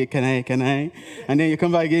back again, "Can I? And then you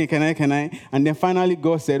come back again, "Can I? And then finally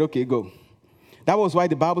God said, "Okay, go." That was why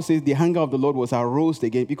the Bible says the anger of the Lord was aroused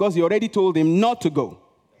again, because he already told him not to go.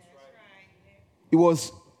 He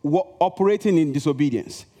was operating in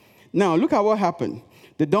disobedience. Now, look at what happened.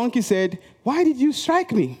 The donkey said, "Why did you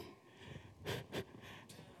strike me?"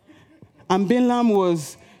 And Balaam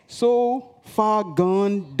was so far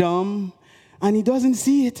gone, dumb, and he doesn't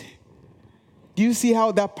see it. Do you see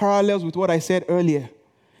how that parallels with what I said earlier?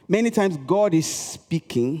 Many times God is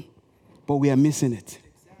speaking, but we are missing it.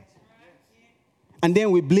 And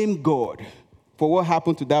then we blame God for what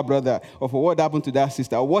happened to that brother, or for what happened to that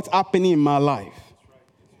sister, or what's happening in my life.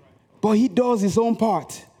 But he does his own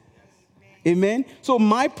part. Amen. So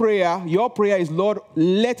my prayer, your prayer is, "Lord,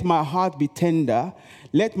 let my heart be tender.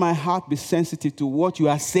 Let my heart be sensitive to what you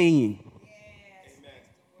are saying." Yes.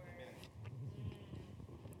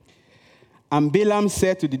 And Balaam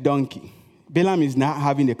said to the donkey, Balaam is now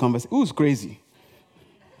having a conversation. Who's crazy?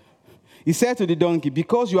 He said to the donkey,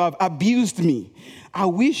 "Because you have abused me, I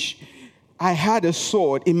wish I had a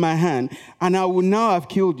sword in my hand, and I would now have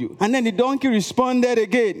killed you." And then the donkey responded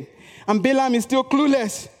again. And Balaam is still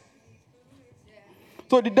clueless.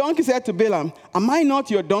 So the donkey said to Balaam, "Am I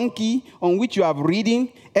not your donkey on which you have ridden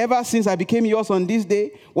ever since I became yours on this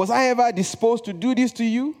day? Was I ever disposed to do this to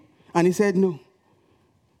you?" And he said, "No."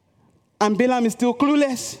 And Balaam is still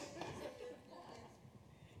clueless.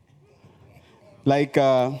 Like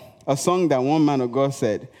a song that one man of God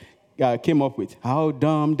said, came up with, "How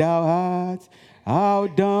dumb thou art, how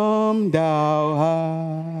dumb thou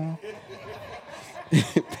art."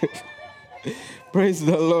 Praise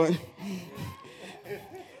the Lord.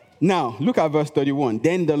 Now, look at verse 31.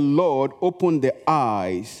 Then the Lord opened the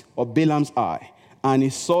eyes of Balaam's eye, and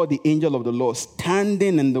he saw the angel of the Lord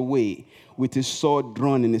standing in the way with his sword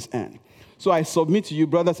drawn in his hand. So I submit to you,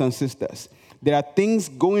 brothers and sisters, there are things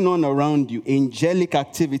going on around you, angelic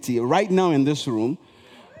activity right now in this room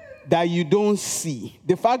that you don't see.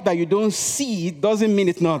 The fact that you don't see it doesn't mean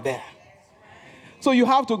it's not there. So you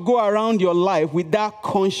have to go around your life with that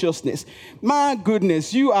consciousness. My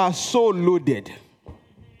goodness, you are so loaded.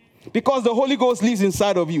 Because the Holy Ghost lives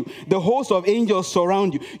inside of you. The host of angels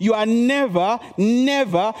surround you. You are never,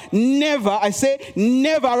 I say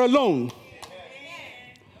never alone.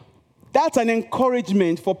 That's an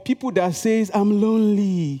encouragement for people that says, "I'm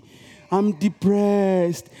lonely, I'm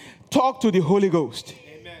depressed." Talk to the Holy Ghost.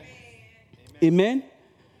 Amen?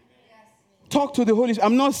 Talk to the Holy Spirit.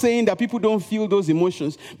 I'm not saying that people don't feel those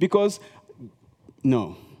emotions, because,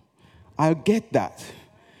 no, I get that.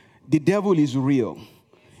 The devil is real.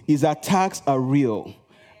 His attacks are real.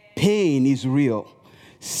 Pain is real.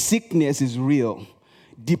 Sickness is real.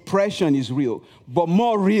 Depression is real. But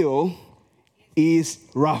more real is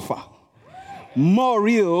Rapha. More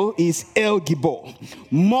real is El Gibor.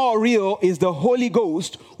 More real is the Holy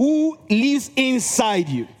Ghost who lives inside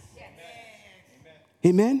you.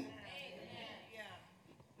 Amen?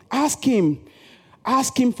 Ask him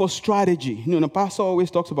for strategy. You know, the pastor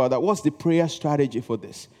always talks about that. What's the prayer strategy for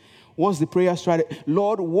this? What's the prayer strategy?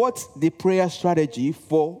 Lord, what's the prayer strategy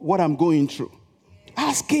for what I'm going through?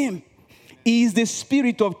 Ask him. He is the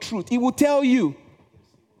Spirit of truth. He will tell you.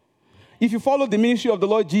 If you follow the ministry of the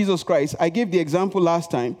Lord Jesus Christ, I gave the example last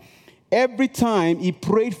time. Every time he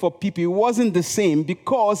prayed for people, it wasn't the same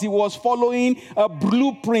because he was following a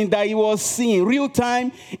blueprint that he was seeing,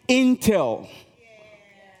 real-time intel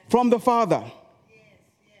from the Father.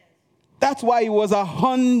 That's why it was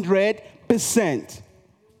 100%.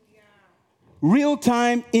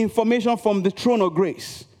 Real-time information from the throne of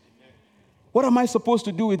grace. What am I supposed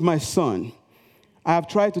to do with my son? I have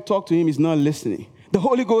tried to talk to him. He's not listening. The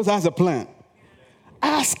Holy Ghost has a plan.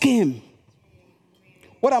 Ask him.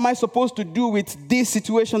 What am I supposed to do with this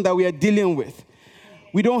situation that we are dealing with?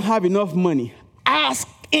 We don't have enough money. Ask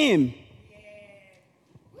him.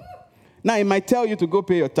 Now, he might tell you to go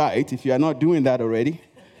pay your tithe if you are not doing that already.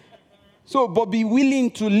 So, but be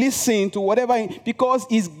willing to listen to whatever, because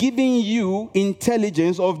he's giving you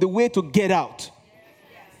intelligence of the way to get out.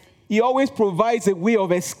 He always provides a way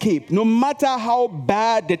of escape. No matter how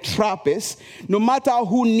bad the trap is, no matter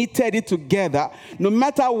who knitted it together, no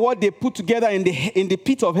matter what they put together in the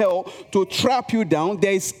pit of hell to trap you down,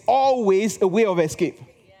 there is always a way of escape.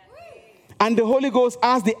 And the Holy Ghost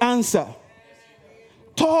has the answer.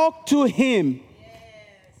 Talk to him.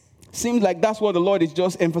 Seems like that's what the Lord is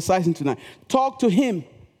just emphasizing tonight. Talk to him.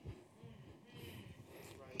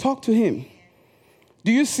 Talk to him.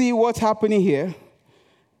 Do you see what's happening here?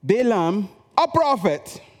 Balaam, a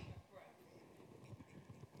prophet,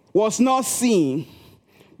 was not seen,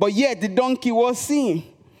 but yet the donkey was seen.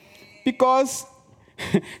 Because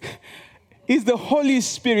it's the Holy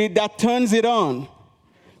Spirit that turns it on.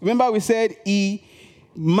 Remember we said he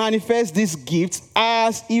manifests these gifts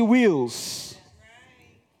as he wills.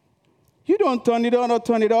 You don't turn it on or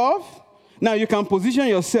turn it off. Now you can position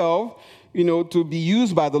yourself, to be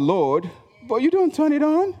used by the Lord, but you don't turn it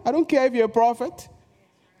on. I don't care if you're a prophet.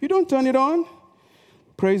 You don't turn it on.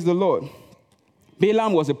 Praise the Lord.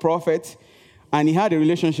 Balaam was a prophet, and he had a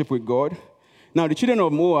relationship with God. Now, the children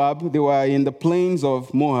of Moab, they were in the plains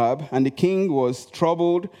of Moab, and the king was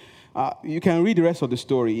troubled. You can read the rest of the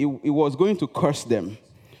story. He was going to curse them.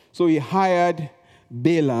 So he hired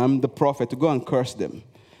Balaam, the prophet, to go and curse them.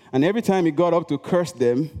 And every time he got up to curse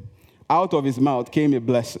them, out of his mouth came a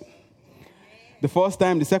blessing. The first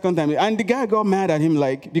time, the second time, and the guy got mad at him,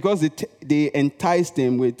 because they enticed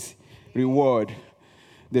him with reward.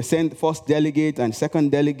 They sent first delegate and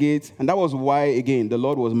second delegate, and that was why, again, the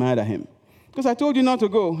Lord was mad at him. Because I told you not to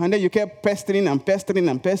go, and then you kept pestering and pestering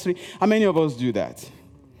and pestering. How many of us do that?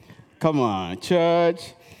 Come on, church.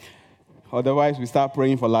 Otherwise, we start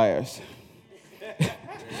praying for liars.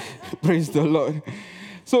 Praise the Lord.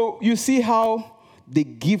 So you see how the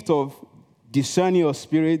gift of discerning your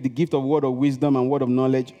spirit, the gift of word of wisdom and word of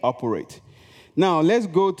knowledge operate. Now, let's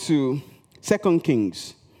go to 2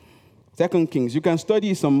 Kings. 2 Kings. You can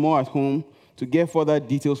study some more at home to get further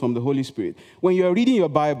details from the Holy Spirit. When you're reading your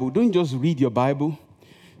Bible, don't just read your Bible.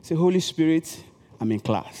 Say, Holy Spirit, I'm in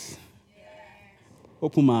class.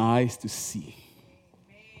 Open my eyes to see.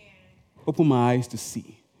 Open my eyes to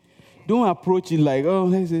see. Don't approach it like,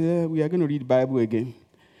 we are going to read the Bible again.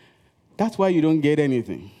 That's why you don't get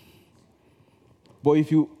anything. But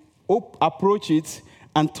if you approach it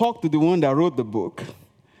and talk to the one that wrote the book,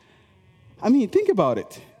 think about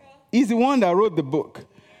it. He's the one that wrote the book.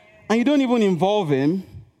 And you don't even involve him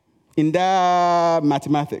in that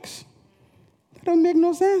mathematics. That don't make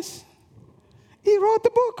no sense. He wrote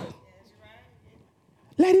the book.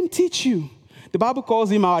 Let him teach you. The Bible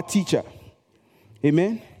calls him our teacher.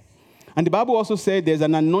 Amen? And the Bible also said there's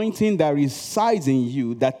an anointing that resides in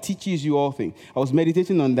you that teaches you all things. I was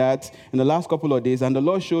meditating on that in the last couple of days, and the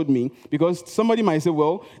Lord showed me, because somebody might say,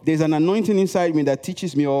 well, there's an anointing inside me that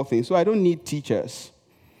teaches me all things, so I don't need teachers.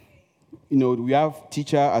 We have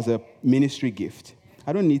teacher as a ministry gift.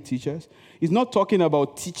 I don't need teachers. He's not talking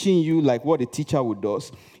about teaching you like what a teacher would do.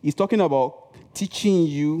 He's talking about teaching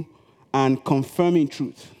you and confirming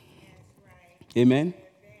truth. Amen?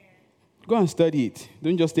 Go and study it.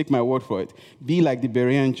 Don't just take my word for it. Be like the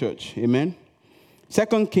Berean church. Amen?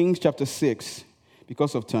 2 Kings chapter 6,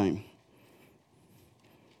 because of time.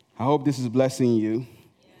 I hope this is blessing you.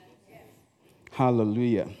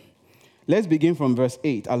 Hallelujah. Let's begin from verse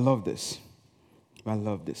 8. I love this.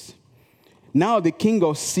 Now the king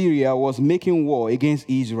of Syria was making war against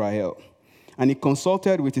Israel. And he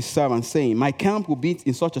consulted with his servants, saying, my camp will be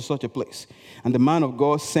in such a place. And the man of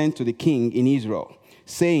God sent to the king in Israel,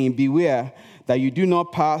 saying, beware that you do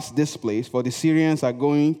not pass this place, for the Syrians are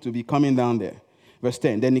going to be coming down there. Verse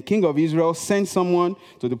 10, then the king of Israel sent someone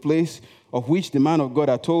to the place of which the man of God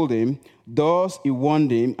had told him, Thus he warned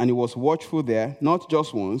him, and he was watchful there, not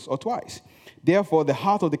just once or twice. Therefore, the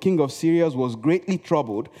heart of the king of Syria was greatly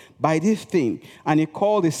troubled by this thing. And he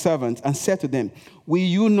called his servants and said to them, will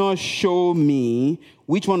you not show me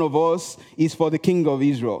which one of us is for the king of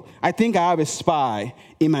Israel? I think I have a spy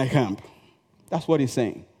in my camp. That's what he's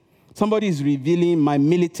saying. Somebody is revealing my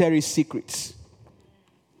military secrets.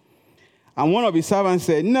 And one of his servants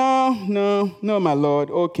said, no, my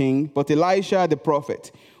lord, O king, but Elisha the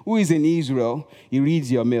prophet, who is in Israel, he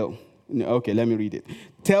reads your mail. Okay, let me read it.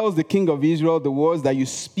 Tells the king of Israel the words that you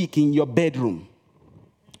speak in your bedroom.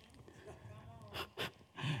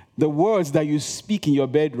 The words that you speak in your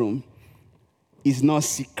bedroom is not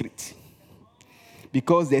secret.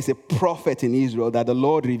 Because there's a prophet in Israel that the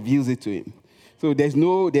Lord reveals it to him. So there's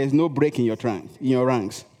no break in your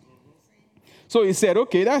ranks. So he said,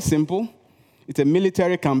 okay, that's simple. It's a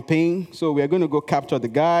military campaign, so we're going to go capture the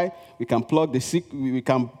guy. We can plug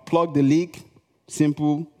the leak.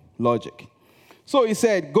 Simple logic. So he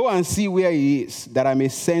said, go and see where he is, that I may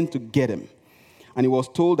send to get him. And he was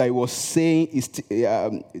told that he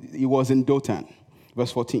was in Dothan.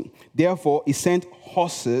 Verse 14. Therefore, he sent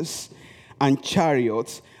horses and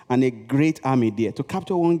chariots and a great army there to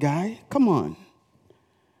capture one guy. Come on.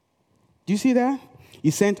 Do you see that?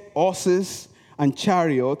 He sent horses and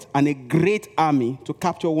chariots and a great army to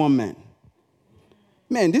capture one man.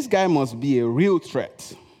 Man, this guy must be a real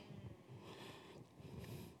threat.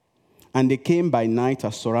 And they came by night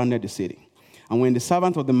and surrounded the city. And when the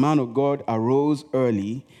servant of the man of God arose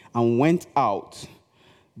early and went out,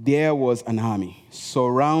 there was an army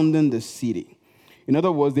surrounding the city. In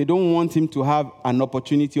other words, they don't want him to have an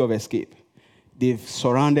opportunity of escape. They've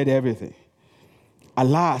surrounded everything.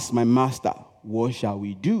 Alas, my master, what shall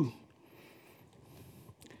we do?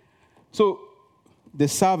 So the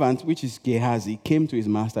servant, which is Gehazi, came to his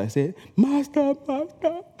master and said, Master,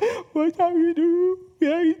 what shall we do? We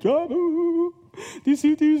are in trouble. The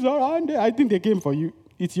city is surrounded. I think they came for you.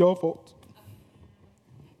 It's your fault.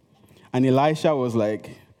 And Elisha was like,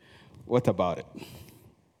 what about it?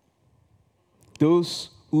 Those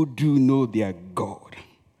who do know their God,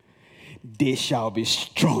 they shall be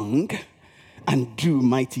strong and do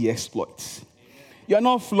mighty exploits. You are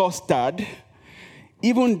not flustered.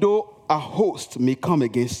 Even though a host may come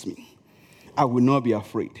against me, I will not be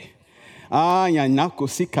afraid. Because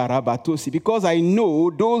I know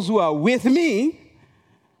those who are with me,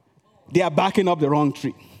 they are backing up the wrong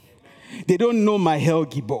tree. They don't know my hell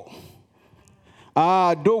gibor.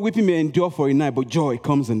 Though weeping may endure for a night, but joy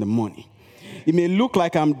comes in the morning. It may look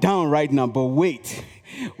like I'm down right now, but wait.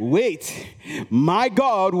 My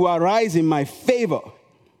God will arise in my favor.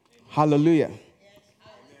 Hallelujah.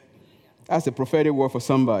 That's a prophetic word for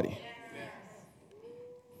somebody.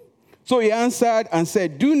 So he answered and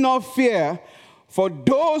said, do not fear, for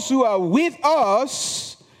those who are with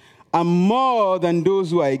us are more than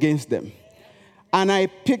those who are against them. And I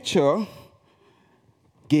picture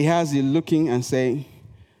Gehazi looking and saying,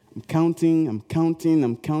 I'm counting.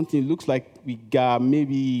 It looks like we got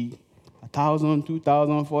maybe 1,000,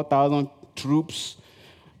 2,000, 4,000 troops.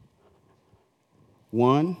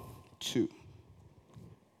 1, 2.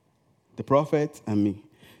 The prophet and me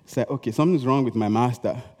said, okay, something's wrong with my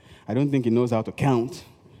master. I don't think he knows how to count.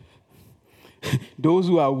 Those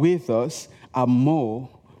who are with us are more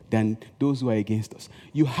than those who are against us.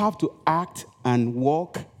 You have to act and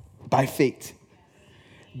walk by faith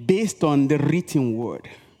based on the written word.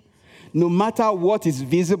 No matter what is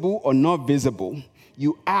visible or not visible,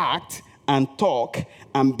 you act and talk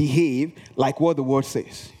and behave like what the word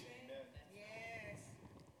says.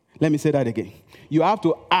 Let me say that again. You have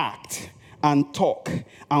to act and talk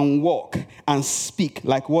and walk and speak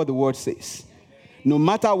like what the word says. No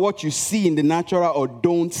matter what you see in the natural or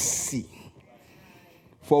don't see.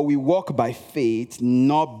 For we walk by faith,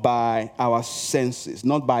 not by our senses,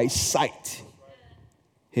 not by sight.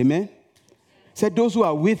 Amen? Said those who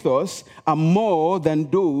are with us are more than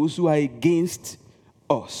those who are against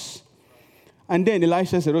us. And then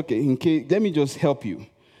Elisha said, okay, let me just help you.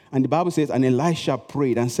 And the Bible says, and Elisha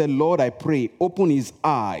prayed and said, Lord, I pray, open his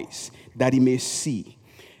eyes that he may see.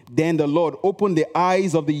 Then the Lord opened the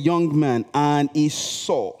eyes of the young man, and he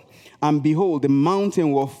saw. And behold, the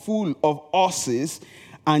mountain was full of horses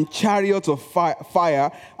and chariots of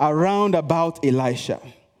fire around about Elisha.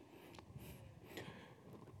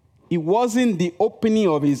 It wasn't the opening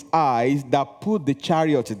of his eyes that put the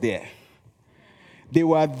chariots there. They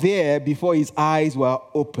were there before his eyes were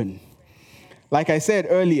open. Like I said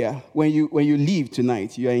earlier, when you leave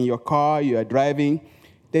tonight, you are in your car, you are driving,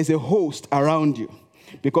 there's a host around you.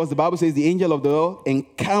 Because the Bible says the angel of the Lord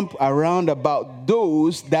encamp around about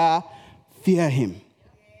those that fear him.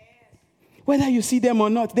 Whether you see them or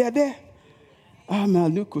not, they're there. I'll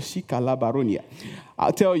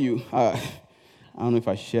tell you, I don't know if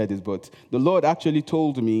I share this, but the Lord actually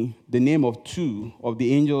told me the name of 2 of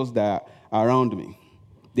the angels that are around me.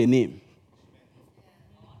 The name.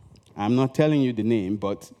 I'm not telling you the name,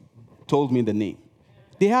 but told me the name.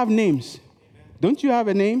 They have names. Don't you have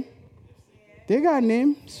a name? They got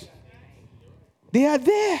names. They are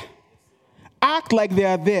there. Act like they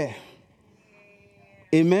are there.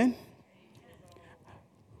 Amen.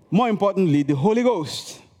 More importantly, the Holy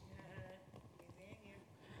Ghost.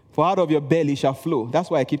 For out of your belly shall flow. That's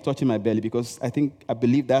why I keep touching my belly, because I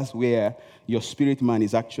believe that's where your spirit man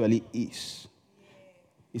is actually is.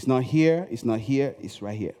 It's not here, it's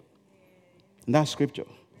right here. And that's scripture.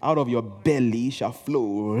 Out of your belly shall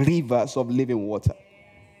flow rivers of living water.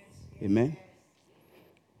 Amen.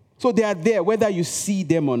 So they are there, whether you see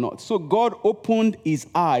them or not. So God opened his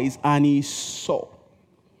eyes and he saw.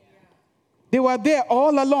 They were there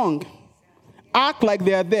all along. Act like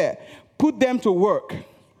they are there. Put them to work.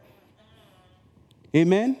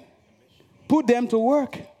 Amen? Put them to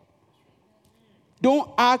work. Don't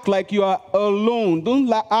act like you are alone.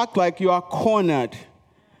 Don't act like you are cornered.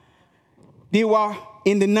 They were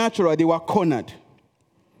in the natural, they were cornered.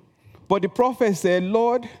 But the prophet said,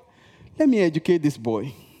 Lord, let me educate this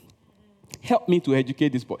boy. Help me to educate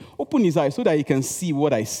this boy. Open his eyes so that he can see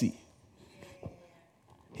what I see.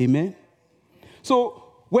 Amen? So,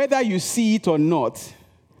 whether you see it or not,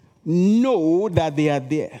 know that they are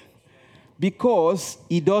there. Because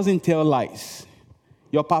he doesn't tell lies.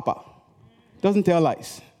 Your papa doesn't tell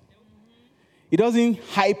lies. He doesn't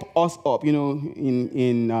hype us up. You know,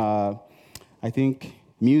 in I think,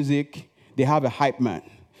 music, they have a hype man.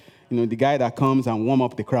 You know, the guy that comes and warm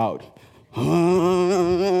up the crowd. Come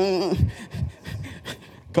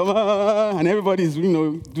on, and everybody's,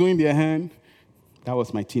 doing their hand. That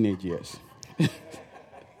was my teenage years.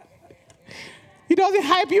 He doesn't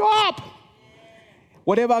hype you up.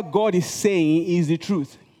 Whatever God is saying is the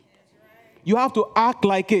truth. You have to act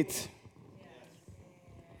like it.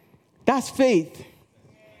 That's faith.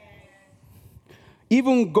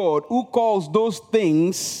 Even God, who calls those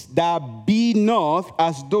things that be not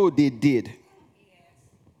as though they did.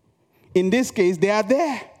 In this case, they are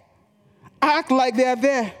there. Act like they are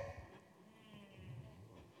there.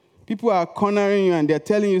 People are cornering you and they're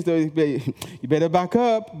telling you, you better back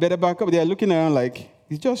up, They're looking around like,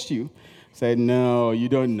 it's just you. I said, no, you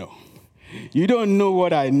don't know. You don't know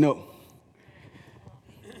what I know.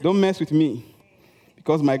 Don't mess with me,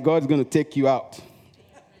 because my God's going to take you out.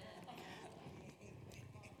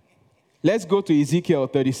 Let's go to Ezekiel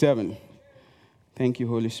 37. Thank you,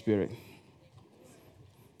 Holy Spirit.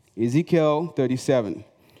 Ezekiel 37.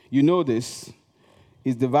 You know this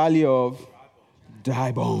is the valley of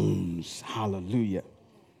dry bones. Hallelujah.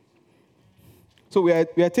 So we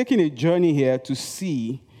are taking a journey here to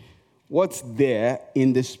see what's there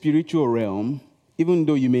in the spiritual realm, even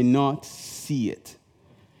though you may not see it.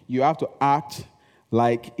 You have to act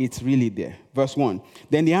like it's really there. Verse 1.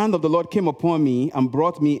 Then the hand of the Lord came upon me and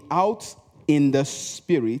brought me out in the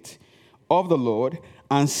spirit of the Lord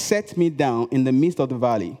and set me down in the midst of the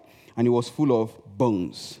valley, and it was full of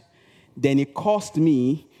bones. Then he caused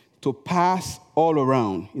me to pass all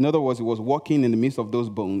around. In other words, he was walking in the midst of those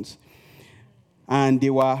bones. And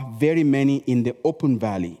there were very many in the open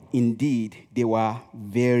valley. Indeed, they were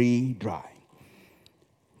very dry.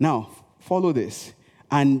 Now, follow this.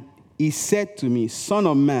 And he said to me, Son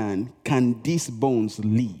of man, can these bones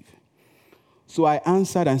live? So I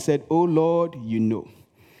answered and said, Oh Lord, you know.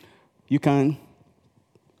 You can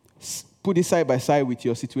put it side by side with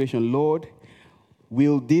your situation. Lord,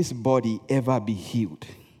 will this body ever be healed?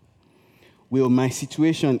 Will my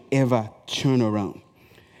situation ever turn around?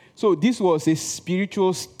 So this was a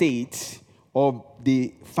spiritual state of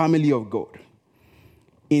the family of God.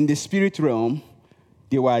 In the spirit realm,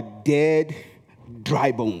 they were dead,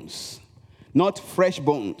 dry bones, not fresh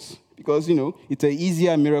bones, because, it's an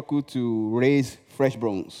easier miracle to raise fresh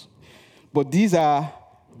bones. But these are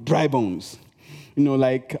dry bones.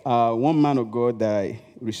 Like one man of God that I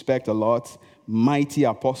respect a lot, mighty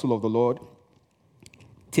apostle of the Lord,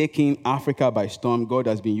 taking Africa by storm. God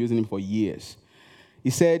has been using him for years. He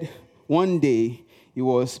said one day he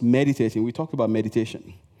was meditating. We talked about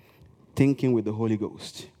meditation, thinking with the Holy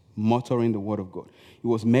Ghost, muttering the word of God. He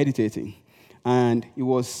was meditating, and he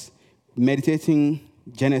was meditating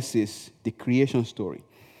Genesis, the creation story.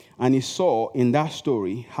 And he saw in that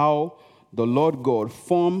story how the Lord God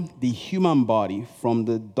formed the human body from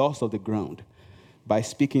the dust of the ground by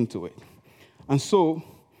speaking to it. And so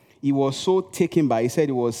he was so taken by, he said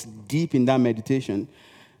he was deep in that meditation,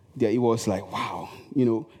 it was like, wow,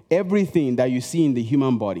 everything that you see in the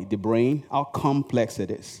human body, the brain, how complex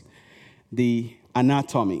it is, the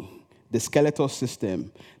anatomy, the skeletal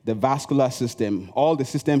system, the vascular system, all the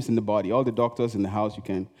systems in the body, all the doctors in the house, you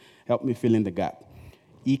can help me fill in the gap.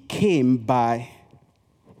 It came by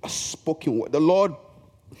a spoken word. The Lord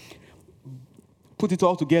put it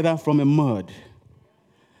all together from a mud.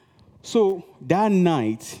 So that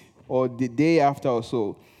night, or the day after or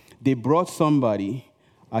so, they brought somebody,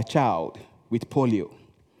 a child, with polio.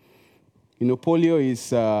 Polio is,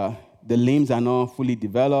 the limbs are not fully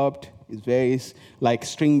developed. It's like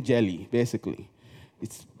string jelly, basically.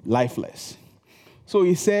 It's lifeless. So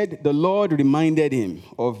he said the Lord reminded him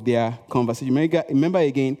of their conversation. Remember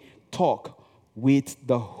again, talk with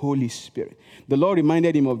the Holy Spirit. The Lord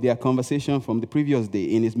reminded him of their conversation from the previous day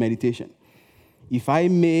in his meditation. If I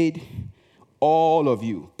made all of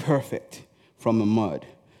you perfect from the mud,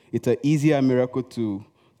 it's an easier miracle to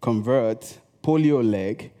convert polio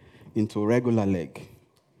leg into a regular leg.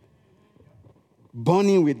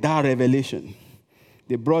 Burning with that revelation,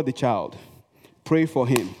 they brought the child, prayed for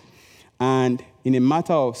him, and in a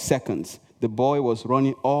matter of seconds, the boy was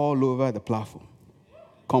running all over the platform,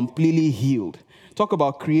 completely healed. Talk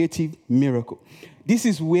about creative miracle. This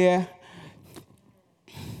is where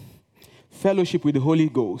fellowship with the Holy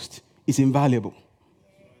Ghost is invaluable.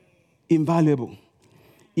 Invaluable.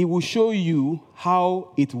 It will show you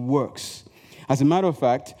how it works. As a matter of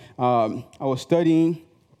fact, I was studying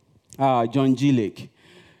John G. Lake.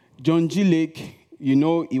 John G. Lake,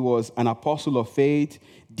 he was an apostle of faith,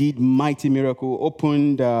 did mighty miracle,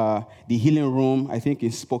 opened the healing room, I think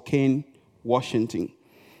in Spokane, Washington.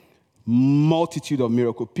 Multitude of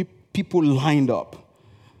miracles. People lined up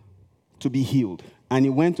to be healed. And he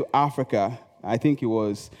went to Africa. I think it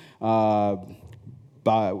was by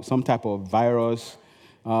some type of virus,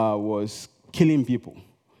 was killing people.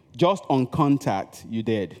 Just on contact, you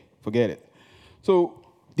dead. Forget it. So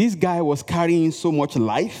this guy was carrying so much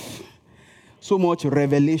life, so much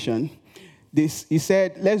revelation. He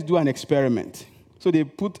said, let's do an experiment. So they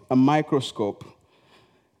put a microscope,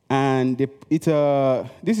 and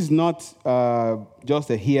this is not just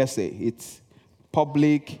a hearsay. It's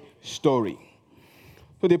public story.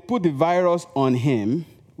 So they put the virus on him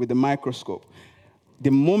with the microscope.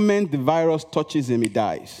 The moment the virus touches him, he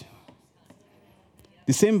dies.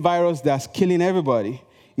 The same virus that's killing everybody,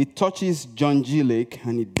 it touches John G. Lake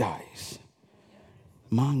and he dies.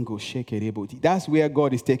 Mango shekereboti. That's where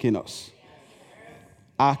God is taking us.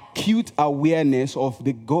 Acute awareness of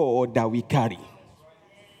the God that we carry.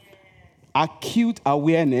 Acute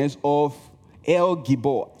awareness of El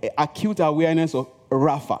Gibor. Acute awareness of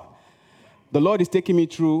Rapha. The Lord is taking me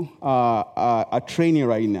through a training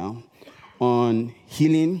right now on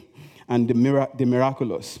healing and the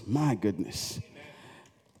miraculous. My goodness.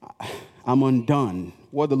 I'm undone.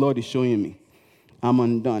 What the Lord is showing me, I'm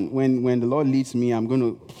undone. When the Lord leads me, I'm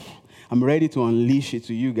ready to unleash it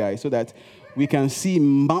to you guys so that we can see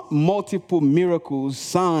multiple miracles,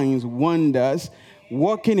 signs, wonders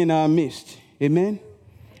working in our midst. Amen?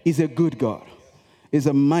 He's a good God. He's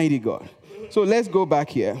a mighty God. So let's go back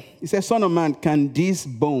here. He says, Son of man, can these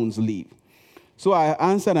bones live? So I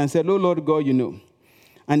answered and said, Oh, Lord God, you know.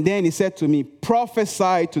 And then he said to me,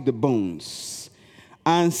 prophesy to the bones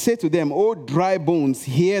and say to them, O dry bones,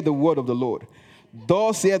 hear the word of the Lord.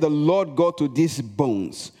 Thus saith the Lord God to these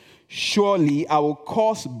bones, surely I will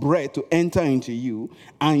cause breath to enter into you,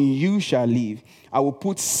 and you shall live. I will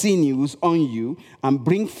put sinews on you, and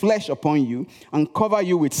bring flesh upon you, and cover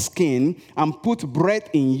you with skin, and put breath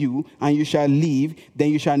in you, and you shall live. Then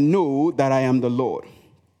you shall know that I am the Lord.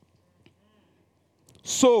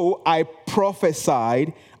 So I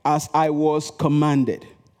prophesied as I was commanded.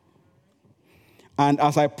 And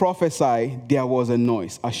as I prophesied, there was a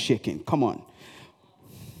noise, a shaking. Come on.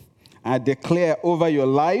 I declare over your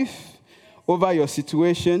life, over your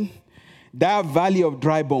situation, that valley of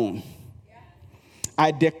dry bone, I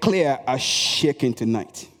declare a shaking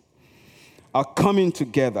tonight, a coming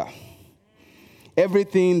together.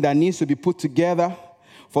 Everything that needs to be put together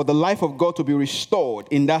for the life of God to be restored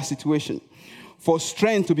in that situation, for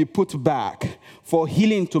strength to be put back, for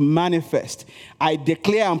healing to manifest, I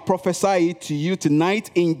declare and prophesy it to you tonight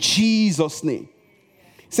in Jesus' name.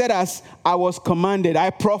 Said as I was commanded, I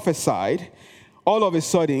prophesied, all of a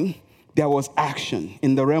sudden, there was action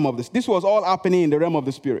in the realm of this. This was all happening in the realm of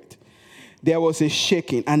the spirit. There was a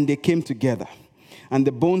shaking, and they came together. And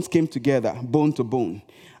the bones came together, bone to bone.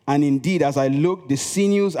 And indeed, as I looked, the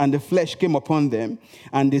sinews and the flesh came upon them,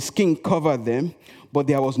 and the skin covered them, but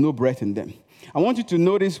there was no breath in them. I want you to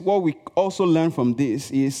notice what we also learn from this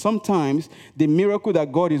is sometimes the miracle that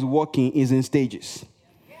God is working is in stages.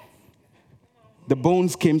 The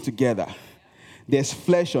bones came together. There's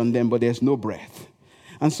flesh on them, but there's no breath.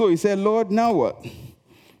 And so he said, Lord, now what?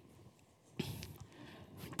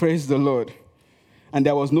 Praise the Lord. And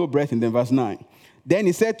there was no breath in them, verse 9. Then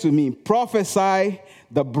he said to me, prophesy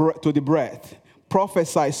to the breath.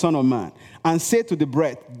 Prophesy, son of man, and say to the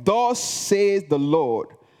breath, thus says the Lord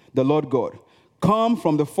God, come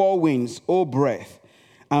from the four winds, O breath,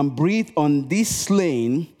 and breathe on these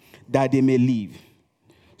slain that they may live.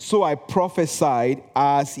 So I prophesied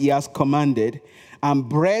as he has commanded, and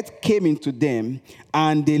breath came into them,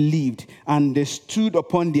 and they lived, and they stood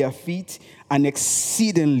upon their feet, an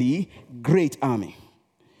exceedingly great army.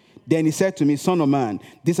 Then he said to me, son of man,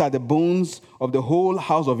 these are the bones of the whole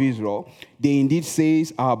house of Israel. They indeed say,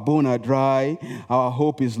 our bones are dry, our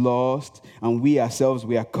hope is lost, and we ourselves,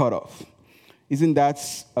 we are cut off. Isn't that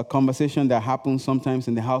a conversation that happens sometimes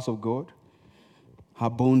in the house of God?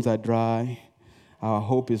 Our bones are dry, our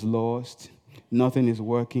hope is lost, nothing is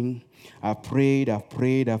working. I've prayed.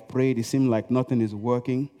 It seems like nothing is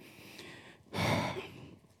working.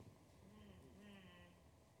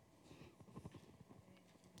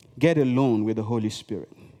 Get alone with the Holy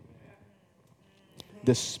Spirit,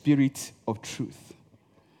 the Spirit of truth.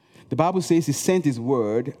 The Bible says he sent his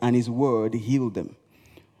word, and his word healed them.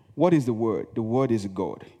 What is the word? The word is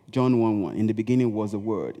God. John 1:1. In the beginning was the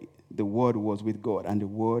word. The word was with God, and the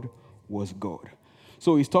word was God.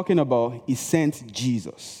 So he's talking about he sent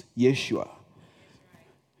Jesus, Yeshua.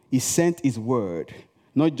 He sent his word,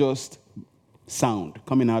 not just sound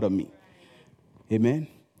coming out of me. Amen?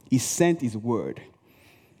 He sent his word.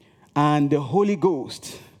 And the Holy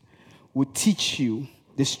Ghost will teach you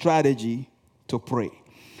the strategy to pray,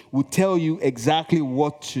 will tell you exactly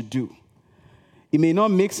what to do. It may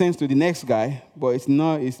not make sense to the next guy, but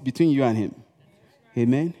it's between you and him.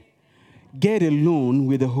 Amen? Get alone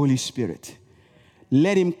with the Holy Spirit.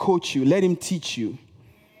 Let him coach you. Let him teach you.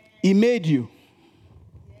 He made you.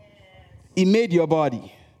 He made your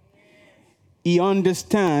body. He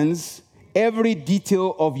understands every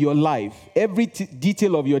detail of your life, every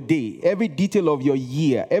detail of your day, every detail of your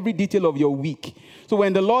year, every detail of your week. So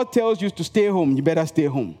when the Lord tells you to stay home, you better stay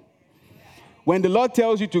home. When the Lord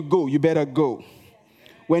tells you to go, you better go.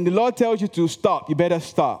 When the Lord tells you to stop, you better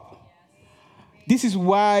stop. This is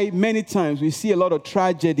why many times we see a lot of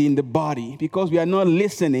tragedy in the body, because we are not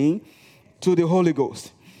listening to the Holy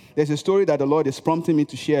Ghost. There's a story that the Lord is prompting me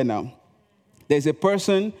to share now. There's a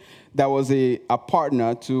person that was a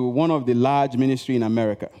partner to one of the large ministry in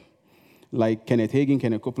America, like Kenneth Hagin,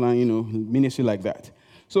 Kenneth Copeland, ministry like that.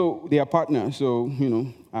 So they are partners, so,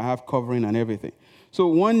 I have covering and everything. So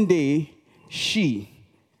one day, she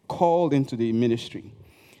called into the ministry,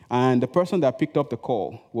 and the person that picked up the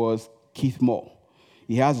call was Keith Moore.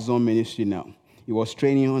 He has his own ministry now. He was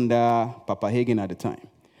training under Papa Hagin at the time.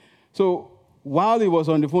 So while he was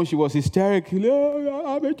on the phone, she was hysterical. Oh,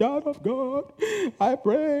 I'm a child of God. I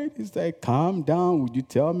prayed. He said, calm down. Would you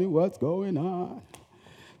tell me what's going on?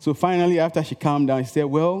 So finally, after she calmed down, he said,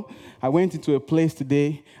 well, I went into a place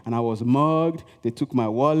today, and I was mugged. They took my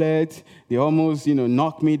wallet. They almost,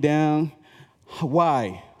 knocked me down.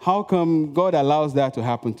 Why? How come God allows that to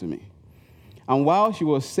happen to me? And while she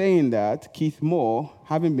was saying that, Keith Moore,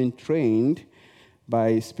 having been trained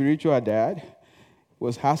by his spiritual dad,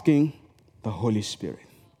 was asking the Holy Spirit.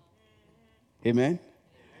 Amen?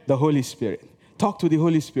 The Holy Spirit. Talk to the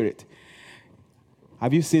Holy Spirit.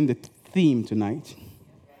 Have you seen the theme tonight?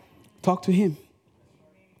 Talk to him.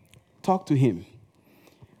 Talk to him.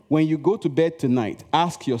 When you go to bed tonight,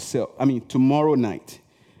 ask yourself, tomorrow night,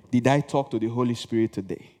 did I talk to the Holy Spirit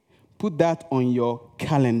today? Put that on your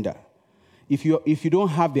calendar. If you don't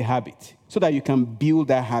have the habit, so that you can build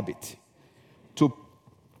that habit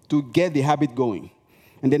to get the habit going.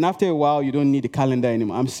 And then after a while, you don't need the calendar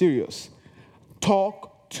anymore. I'm serious.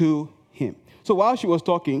 Talk to him. So while she was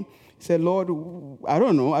talking, she said, Lord, I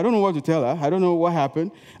don't know what to tell her. I don't know what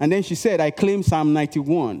happened. And then she said, I claim Psalm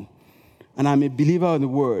 91, and I'm a believer of the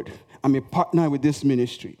word. I'm a partner with this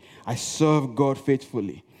ministry. I serve God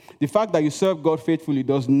faithfully. The fact that you serve God faithfully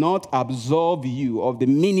does not absolve you of the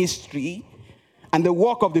ministry and the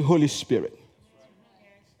work of the Holy Spirit.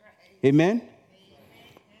 Amen?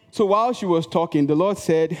 So while she was talking, the Lord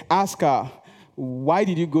said, ask her, why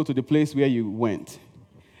did you go to the place where you went?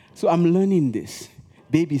 So I'm learning this.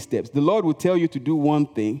 Baby steps. The Lord will tell you to do one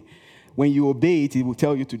thing. When you obey it, he will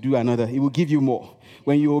tell you to do another. He will give you more.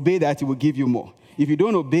 When you obey that, he will give you more. If you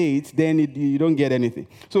don't obey it, then you don't get anything.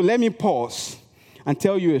 So let me pause and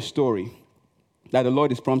tell you a story that the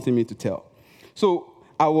Lord is prompting me to tell. So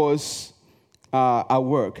I was at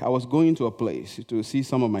work. I was going to a place to see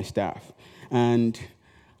some of my staff. And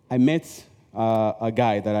I met a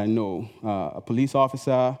guy that I know, a police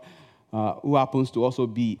officer who happens to also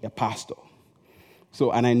be a pastor.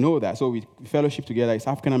 So, and I know that. So we fellowship together. He's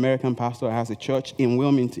African-American pastor, has a church in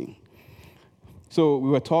Wilmington. So we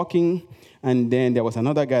were talking, and then there was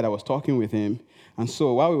another guy that was talking with him. And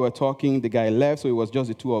so while we were talking, the guy left, so it was just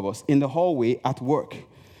the two of us in the hallway at work.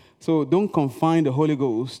 So don't confine the Holy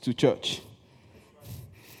Ghost to church.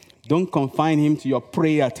 Don't confine him to your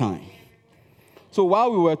prayer time. So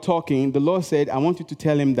while we were talking, the Lord said, I want you to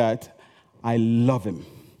tell him that I love him.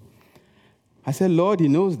 I said, Lord, he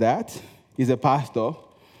knows that. He's a pastor.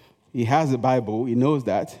 He has a Bible. He knows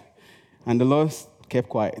that. And the Lord kept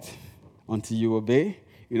quiet. Until you obey,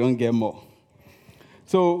 you don't get more.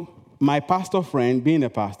 So my pastor friend, being a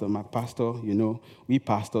pastor, we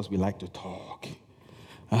pastors, we like to talk.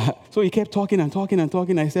 So he kept talking and talking and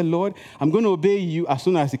talking. I said, Lord, I'm going to obey you as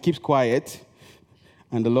soon as he keeps quiet.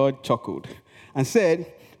 And the Lord chuckled and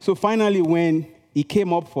said, so finally when he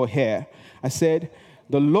came up for hair, I said,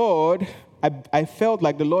 the Lord, I felt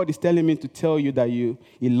like the Lord is telling me to tell you that he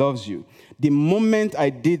loves you. The moment I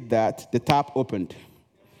did that, the tap opened.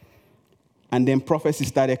 And then prophecy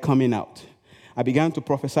started coming out. I began to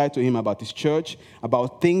prophesy to him about his church,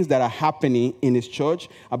 about things that are happening in his church,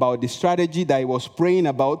 about the strategy that he was praying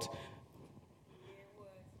about.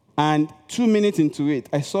 And 2 minutes into it,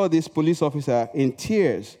 I saw this police officer in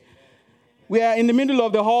tears. We are in the middle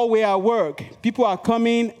of the hallway at work. People are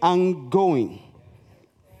coming and going.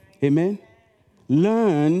 Amen?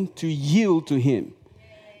 Learn to yield to him.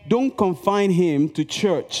 Don't confine him to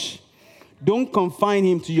church. Don't confine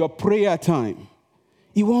him to your prayer time.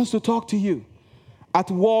 He wants to talk to you. At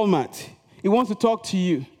Walmart, he wants to talk to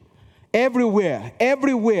you. Everywhere,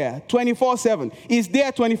 24/7. He's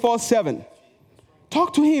there 24/7.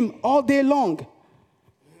 Talk to him all day long.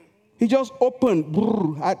 He just opened.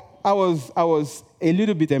 I was a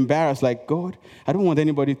little bit embarrassed, like, God, I don't want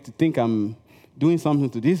anybody to think I'm doing something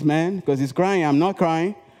to this man because he's crying. I'm not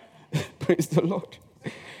crying. Praise the Lord.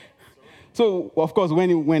 So, of course, when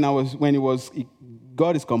he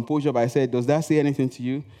got his composure, but I said, does that say anything to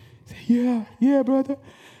you? He said, yeah, brother.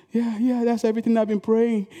 Yeah, that's everything I've been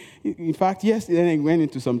praying. In fact, yesterday I went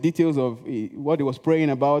into some details of what he was praying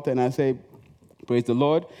about, and I said, praise the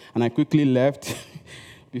Lord. And I quickly left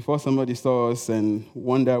before somebody saw us and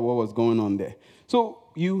wondered what was going on there. So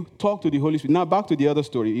you talk to the Holy Spirit. Now back to the other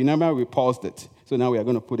story. You remember we paused it. So now we are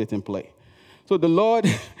going to put it in play. So the Lord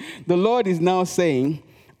is now saying,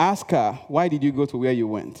 ask her, why did you go to where you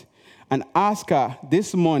went? And ask her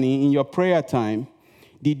this morning in your prayer time,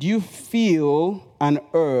 did you feel an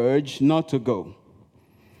urge not to go?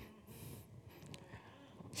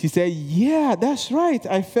 She said, yeah, that's right.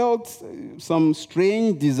 I felt some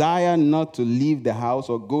strange desire not to leave the house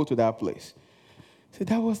or go to that place. I said,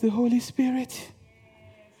 that was the Holy Spirit.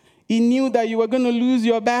 He knew that you were going to lose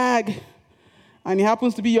your bag, and it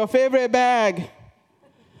happens to be your favorite bag.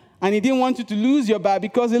 And he didn't want you to lose your bag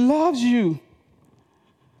because he loves you.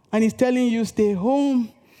 And he's telling you, stay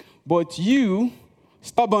home. But you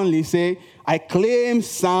stubbornly say, I claim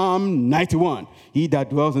Psalm 91. He that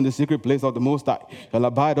dwells in the secret place of the Most High shall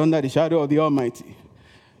abide under the shadow of the Almighty.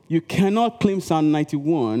 You cannot claim Psalm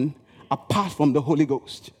 91 apart from the Holy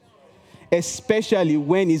Ghost, especially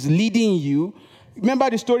when he's leading you. Remember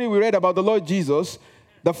the story we read about the Lord Jesus?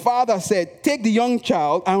 The Father said, take the young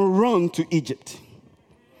child and run to Egypt.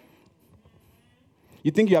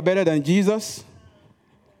 You think you are better than Jesus?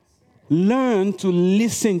 Learn to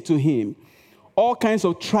listen to him. All kinds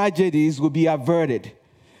of tragedies will be averted.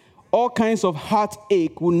 All kinds of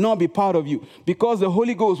heartache will not be part of you because the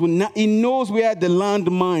Holy Ghost he knows where the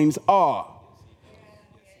landmines are.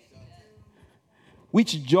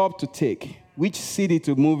 Which job to take, which city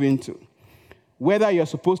to move into, whether you're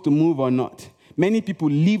supposed to move or not. Many people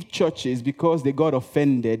leave churches because they got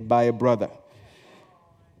offended by a brother.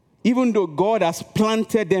 Even though God has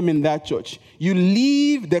planted them in that church, you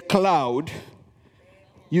leave the cloud,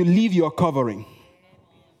 you leave your covering.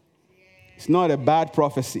 It's not a bad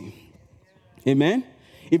prophecy. Amen?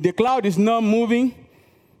 If the cloud is not moving,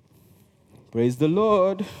 praise the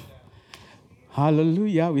Lord.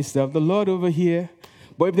 Hallelujah. We serve the Lord over here.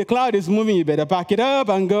 But if the cloud is moving, you better pack it up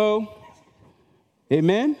and go.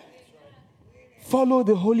 Amen? Follow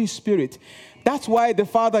the Holy Spirit. That's why the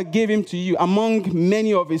Father gave him to you among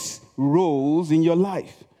many of his roles in your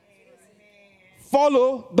life.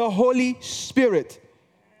 Follow the Holy Spirit.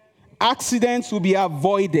 Accidents will be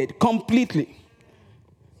avoided completely.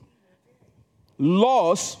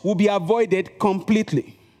 Loss will be avoided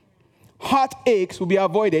completely. Heartaches will be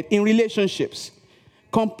avoided in relationships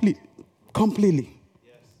completely.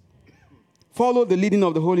 Follow the leading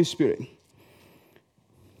of the Holy Spirit.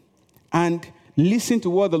 and listen to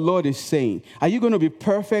what the Lord is saying. Are you going to be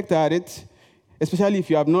perfect at it, especially if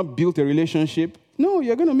you have not built a relationship? No,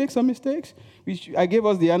 you're going to make some mistakes. I gave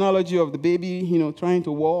us the analogy of the baby, trying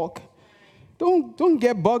to walk. Don't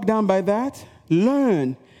get bogged down by that.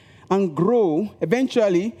 Learn and grow.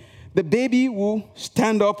 Eventually, the baby will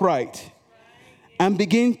stand upright and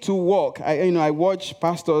begin to walk. I watch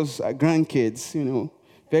pastors' grandkids,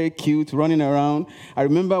 very cute, running around. I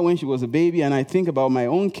remember when she was a baby, and I think about my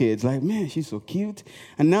own kids, like, man, she's so cute.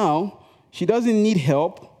 And now, she doesn't need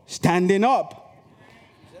help standing up.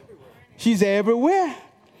 She's everywhere.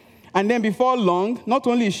 And then before long, not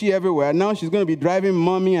only is she everywhere, now she's going to be driving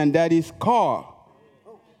mommy and daddy's car.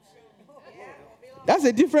 That's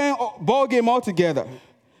a different ball game altogether.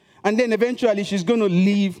 And then eventually she's going to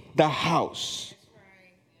leave the house.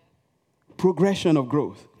 Progression of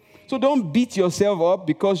growth. So don't beat yourself up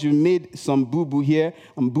because you made some boo-boo here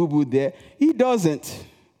and boo-boo there. He doesn't.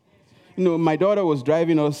 My daughter was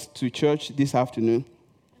driving us to church this afternoon,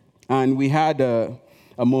 and we had a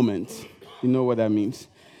moment. You know what that means.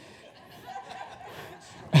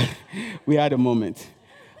 We had a moment.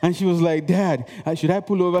 And she was like, Dad, should I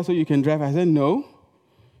pull over so you can drive? I said, no.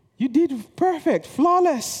 You did perfect,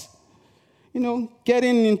 flawless.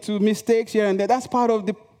 Getting into mistakes here and there, that's part of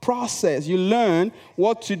the process. You learn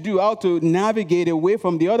what to do, how to navigate away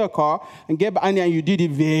from the other car and get back, and you did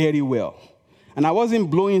it very well. And I wasn't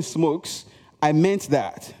blowing smokes. I meant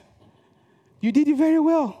that. You did it very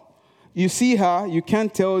well. You see her, you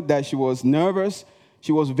can't tell that she was nervous.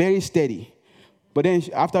 She was very steady. But then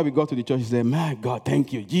after we got to the church, she said, my God,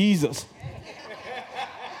 thank you, Jesus.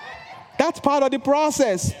 That's part of the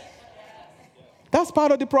process. That's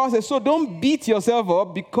part of the process. So don't beat yourself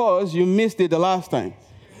up because you missed it the last time.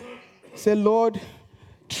 Say, Lord,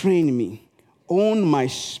 train me. Own my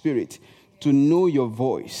spirit to know your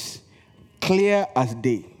voice, clear as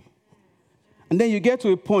day. And then you get to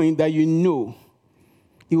a point that He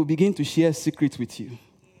will begin to share secrets with you.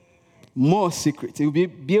 More secrets. He will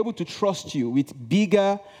be able to trust you with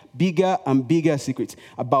bigger and bigger secrets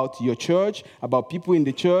about your church, about people in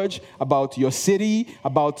the church, about your city,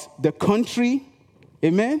 about the country.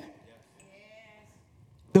 Amen?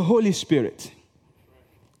 The Holy Spirit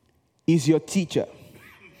is your teacher,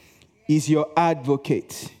 is your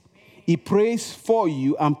advocate. He prays for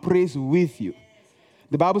you and prays with you.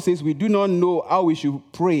 The Bible says we do not know how we should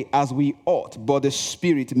pray as we ought, but the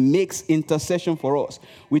Spirit makes intercession for us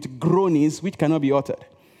with groanings which cannot be uttered.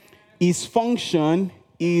 His function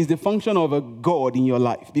is the function of a God in your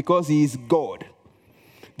life because He is God.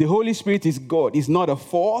 The Holy Spirit is God. It's not a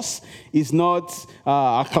force. It's not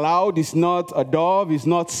a cloud. It's not a dove. It's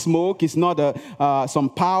not smoke. It's not some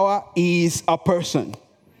power. He is a person.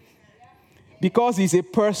 Because He's a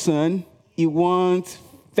person, He wants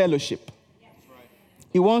fellowship.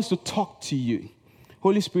 He wants to talk to you.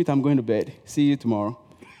 Holy Spirit, I'm going to bed. See you tomorrow.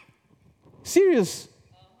 Serious.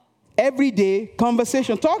 Everyday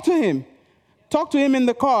conversation. Talk to Him. Talk to Him in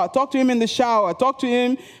the car. Talk to Him in the shower. Talk to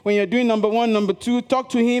Him when you're doing number 1, number 2. Talk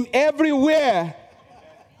to Him everywhere.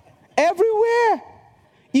 Everywhere.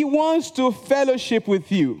 He wants to fellowship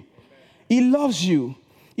with you. He loves you.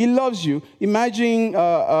 He loves you. Imagine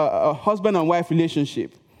a husband and wife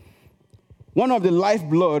relationship. One of the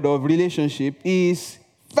lifeblood of relationship is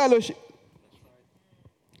fellowship.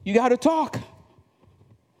 You got to talk.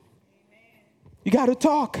 You got to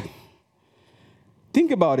talk.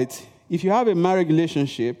 Think about it. If you have a marriage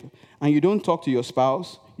relationship and you don't talk to your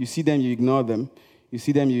spouse, you see them, you ignore them. You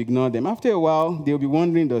see them, you ignore them. After a while, they'll be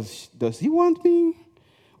wondering, does he want me?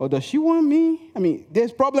 Or does she want me? I mean,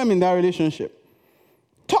 there's problem in that relationship.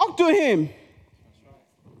 Talk to him.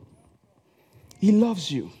 He loves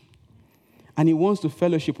you. And he wants to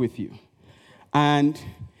fellowship with you. And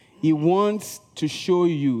he wants to show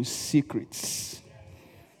you secrets.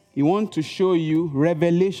 He wants to show you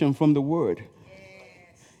revelation from the word.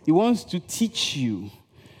 He wants to teach you.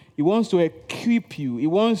 He wants to equip you. He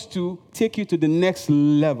wants to take you to the next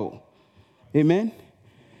level. Amen?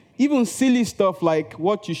 Even silly stuff like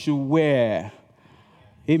what you should wear.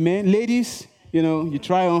 Amen? Ladies, you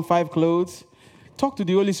try on 5 clothes. Talk to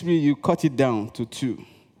the Holy Spirit, you cut it down to 2.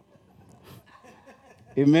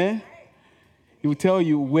 Amen? He will tell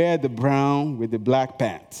you, wear the brown with the black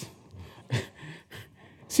pants.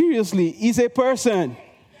 Seriously, he's a person.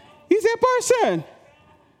 He's a person.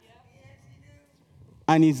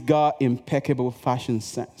 And he's got impeccable fashion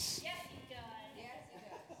sense.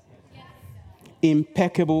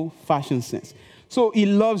 Impeccable fashion sense. So he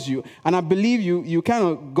loves you. And I believe you kind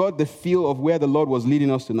of got the feel of where the Lord was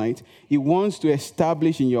leading us tonight. He wants to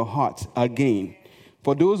establish in your heart again,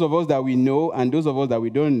 for those of us that we know and those of us that we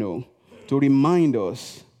don't know, to remind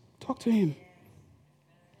us Talk to him.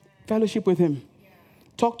 Fellowship with him.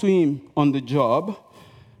 Talk to him on the job.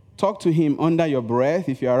 Talk to him under your breath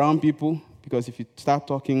if you're around people, because if you start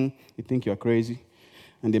talking, you think you're crazy,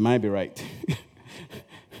 and they might be right.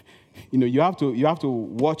 You have to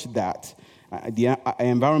watch that, the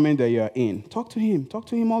environment that you're in. Talk to him. Talk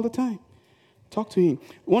to him all the time. Talk to him.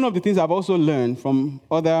 One of the things I've also learned from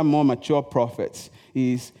other more mature prophets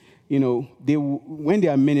is, when they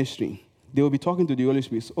are ministering, they will be talking to the Holy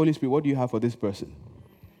Spirit. Holy Spirit, what do you have for this person?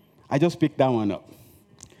 I just picked that one up.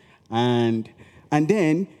 And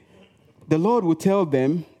then the Lord will tell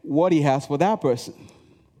them what he has for that person.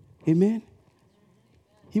 Amen?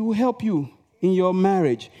 He will help you in your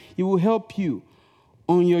marriage. He will help you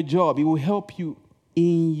on your job. He will help you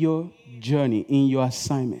in your journey, in your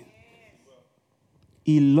assignment.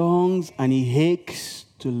 He longs and he aches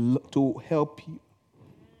to help you.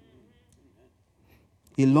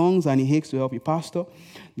 He longs and he aches to help you. Pastor,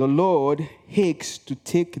 the Lord aches to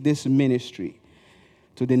take this ministry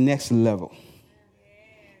to the next level.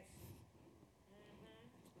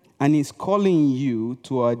 And he's calling you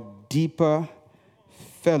to a deeper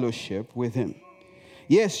fellowship with him.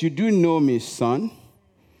 Yes, you do know me, son.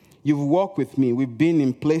 You've walked with me. We've been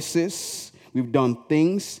in places. We've done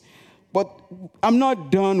things. But I'm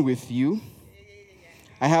not done with you.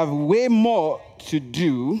 I have way more to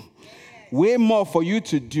do, way more for you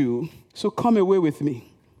to do. So come away with me.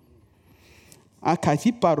 There are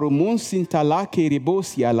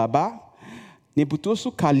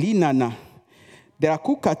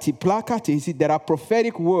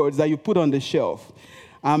prophetic words that you put on the shelf.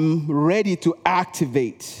 I'm ready to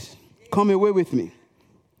activate. Come away with me.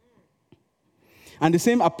 And the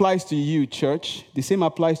same applies to you, church. The same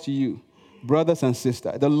applies to you, brothers and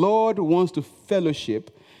sisters. The Lord wants to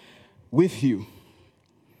fellowship with you.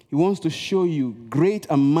 He wants to show you great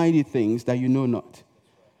and mighty things that you know not.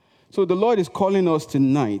 So the Lord is calling us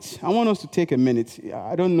tonight. I want us to take a minute.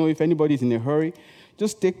 I don't know if anybody's in a hurry.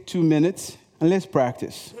 Just take 2 minutes and let's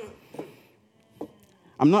practice.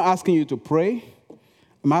 I'm not asking you to pray.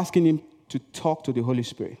 I'm asking him to talk to the Holy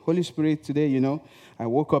Spirit. Holy Spirit, today, I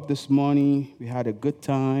woke up this morning. We had a good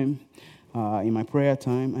time in my prayer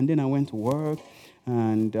time. And then I went to work.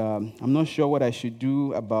 And I'm not sure what I should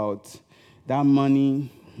do about that money,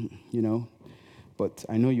 But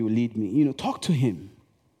I know you will lead me. Talk to him.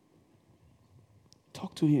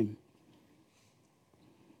 Talk to him.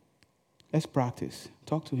 Let's practice.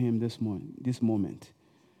 Talk to him this moment.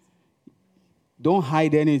 Don't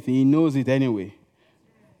hide anything. He knows it anyway.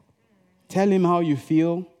 Tell him how you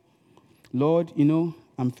feel. Lord,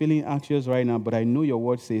 I'm feeling anxious right now, but I know your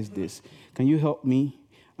word says this. Can you help me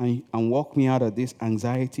and walk me out of this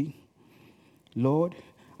anxiety? Lord,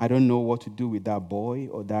 I don't know what to do with that boy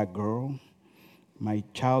or that girl, my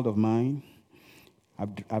child of mine.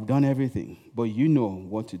 I've done everything, but you know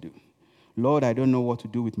what to do. Lord, I don't know what to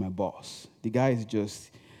do with my boss. The guy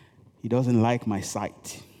he doesn't like my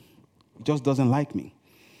sight. He just doesn't like me.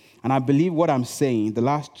 And I believe what I'm saying, the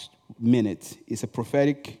last minute, is a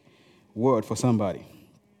prophetic word for somebody.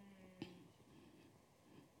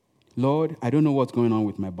 Lord, I don't know what's going on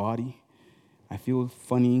with my body. I feel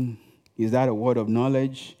funny. Is that a word of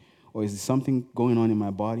knowledge? Or is there something going on in my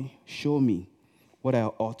body? Show me what I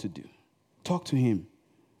ought to do. Talk to him.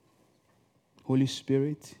 Holy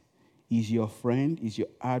Spirit is your friend, is your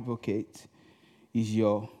advocate, is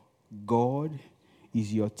your God,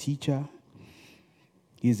 is your teacher.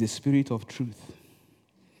 He is the Spirit of truth.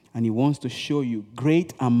 And he wants to show you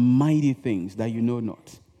great and mighty things that you know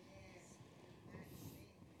not.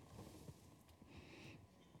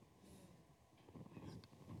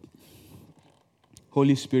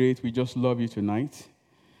 Holy Spirit, we just love you tonight.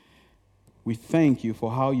 We thank you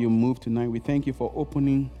for how you moved tonight. We thank you for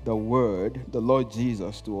opening the word, the Lord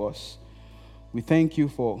Jesus, to us. We thank you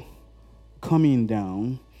for coming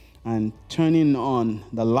down and turning on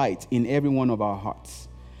the light in every one of our hearts.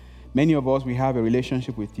 Many of us, we have a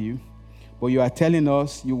relationship with you, but you are telling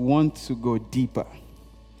us you want to go deeper.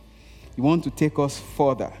 You want to take us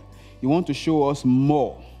further. You want to show us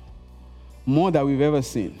more than we've ever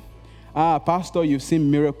seen. Pastor, you've seen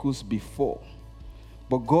miracles before,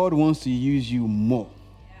 but God wants to use you more.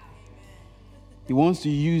 He wants to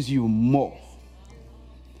use you more.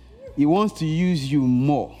 He wants to use you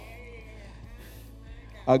more.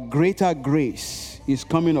 A greater grace is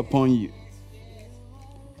coming upon you.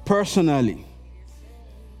 Personally.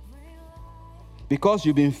 Because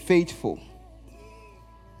you've been faithful.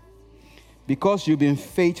 Because you've been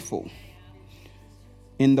faithful.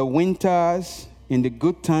 In the winters, in the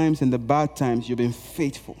good times, in the bad times, you've been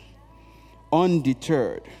faithful.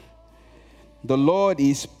 Undeterred. The Lord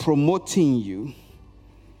is promoting you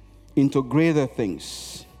into greater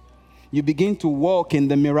things. You begin to walk in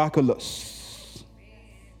the miraculous.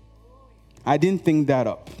 I didn't think that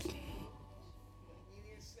up.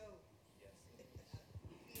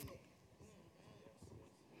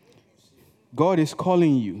 God is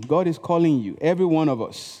calling you. God is calling you. Every one of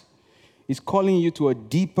us is calling you to a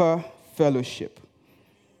deeper fellowship.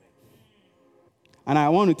 And I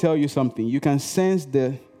want to tell you something. You can sense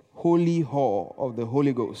the holy hall of the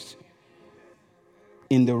Holy Ghost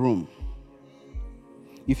in the room.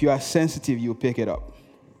 If you are sensitive, you'll pick it up.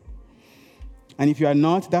 And if you are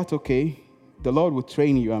not, that's okay. The Lord will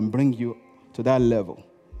train you and bring you to that level.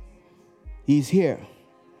 He's here.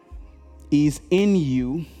 He's in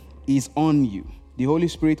you. He's on you. The Holy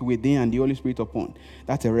Spirit within and the Holy Spirit upon.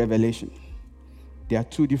 That's a revelation. There are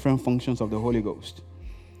two different functions of the Holy Ghost.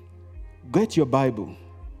 Get your Bible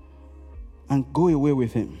and go away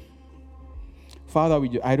with Him. Father,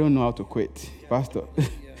 I don't know how to quit. Pastor.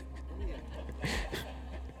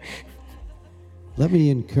 Let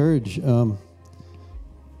me encourage.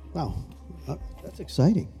 Wow, that's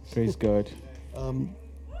exciting. Praise God.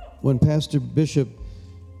 When Pastor Bishop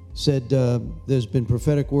said there's been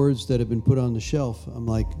prophetic words that have been put on the shelf, and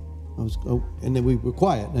then we were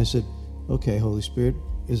quiet, and I said, okay, Holy Spirit,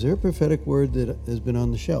 is there a prophetic word that has been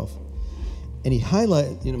on the shelf? And he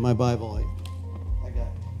highlighted, my Bible, I got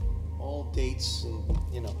all dates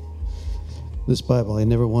and, this Bible, I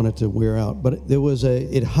never wanted to wear out, but it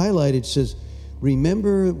highlighted, says,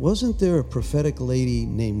 remember, wasn't there a prophetic lady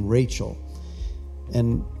named Rachel?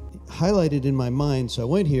 And highlighted in my mind, so I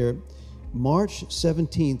went here, March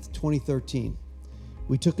 17th, 2013,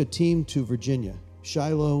 we took a team to Virginia,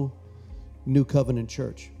 Shiloh New Covenant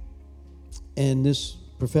Church. And this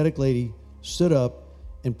prophetic lady stood up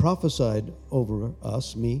and prophesied over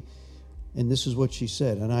us, me, and this is what she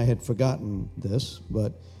said. And I had forgotten this,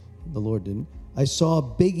 but the Lord didn't. I saw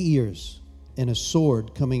big ears and a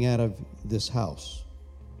sword coming out of this house,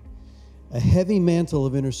 a heavy mantle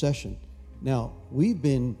of intercession. Now, we've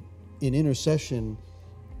been in intercession.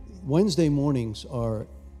 Wednesday mornings are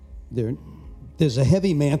there. There's a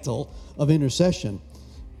heavy mantle of intercession,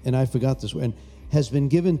 and I forgot this one, has been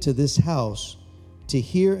given to this house to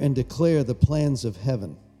hear and declare the plans of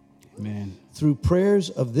heaven. Amen. Through prayers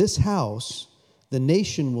of this house, the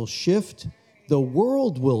nation will shift, the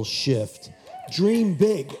world will shift. Dream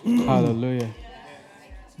big. Hallelujah.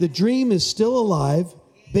 The dream is still alive,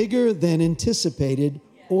 bigger than anticipated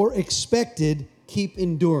or expected. Keep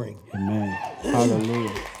enduring. Amen.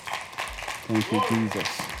 Hallelujah. Thank you, Jesus.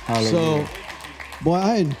 Hallelujah. So, boy,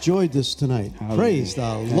 I enjoyed this tonight. Hallelujah. Praise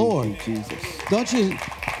the Lord. Thank you, Jesus. Don't you?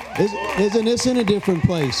 Isn't this in a different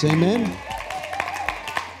place? Amen.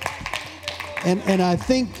 And I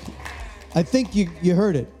think you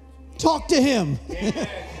heard it. Talk to Him.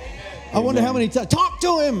 I wonder how many times. Talk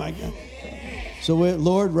to Him. So,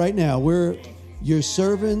 Lord, right now, your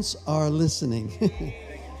servants are listening.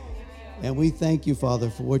 And we thank you,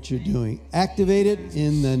 Father, for what you're doing. Activate it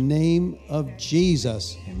in the name of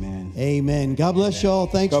Jesus. Amen. Amen. God bless y'all.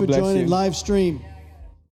 Thanks God for bless joining you. live stream.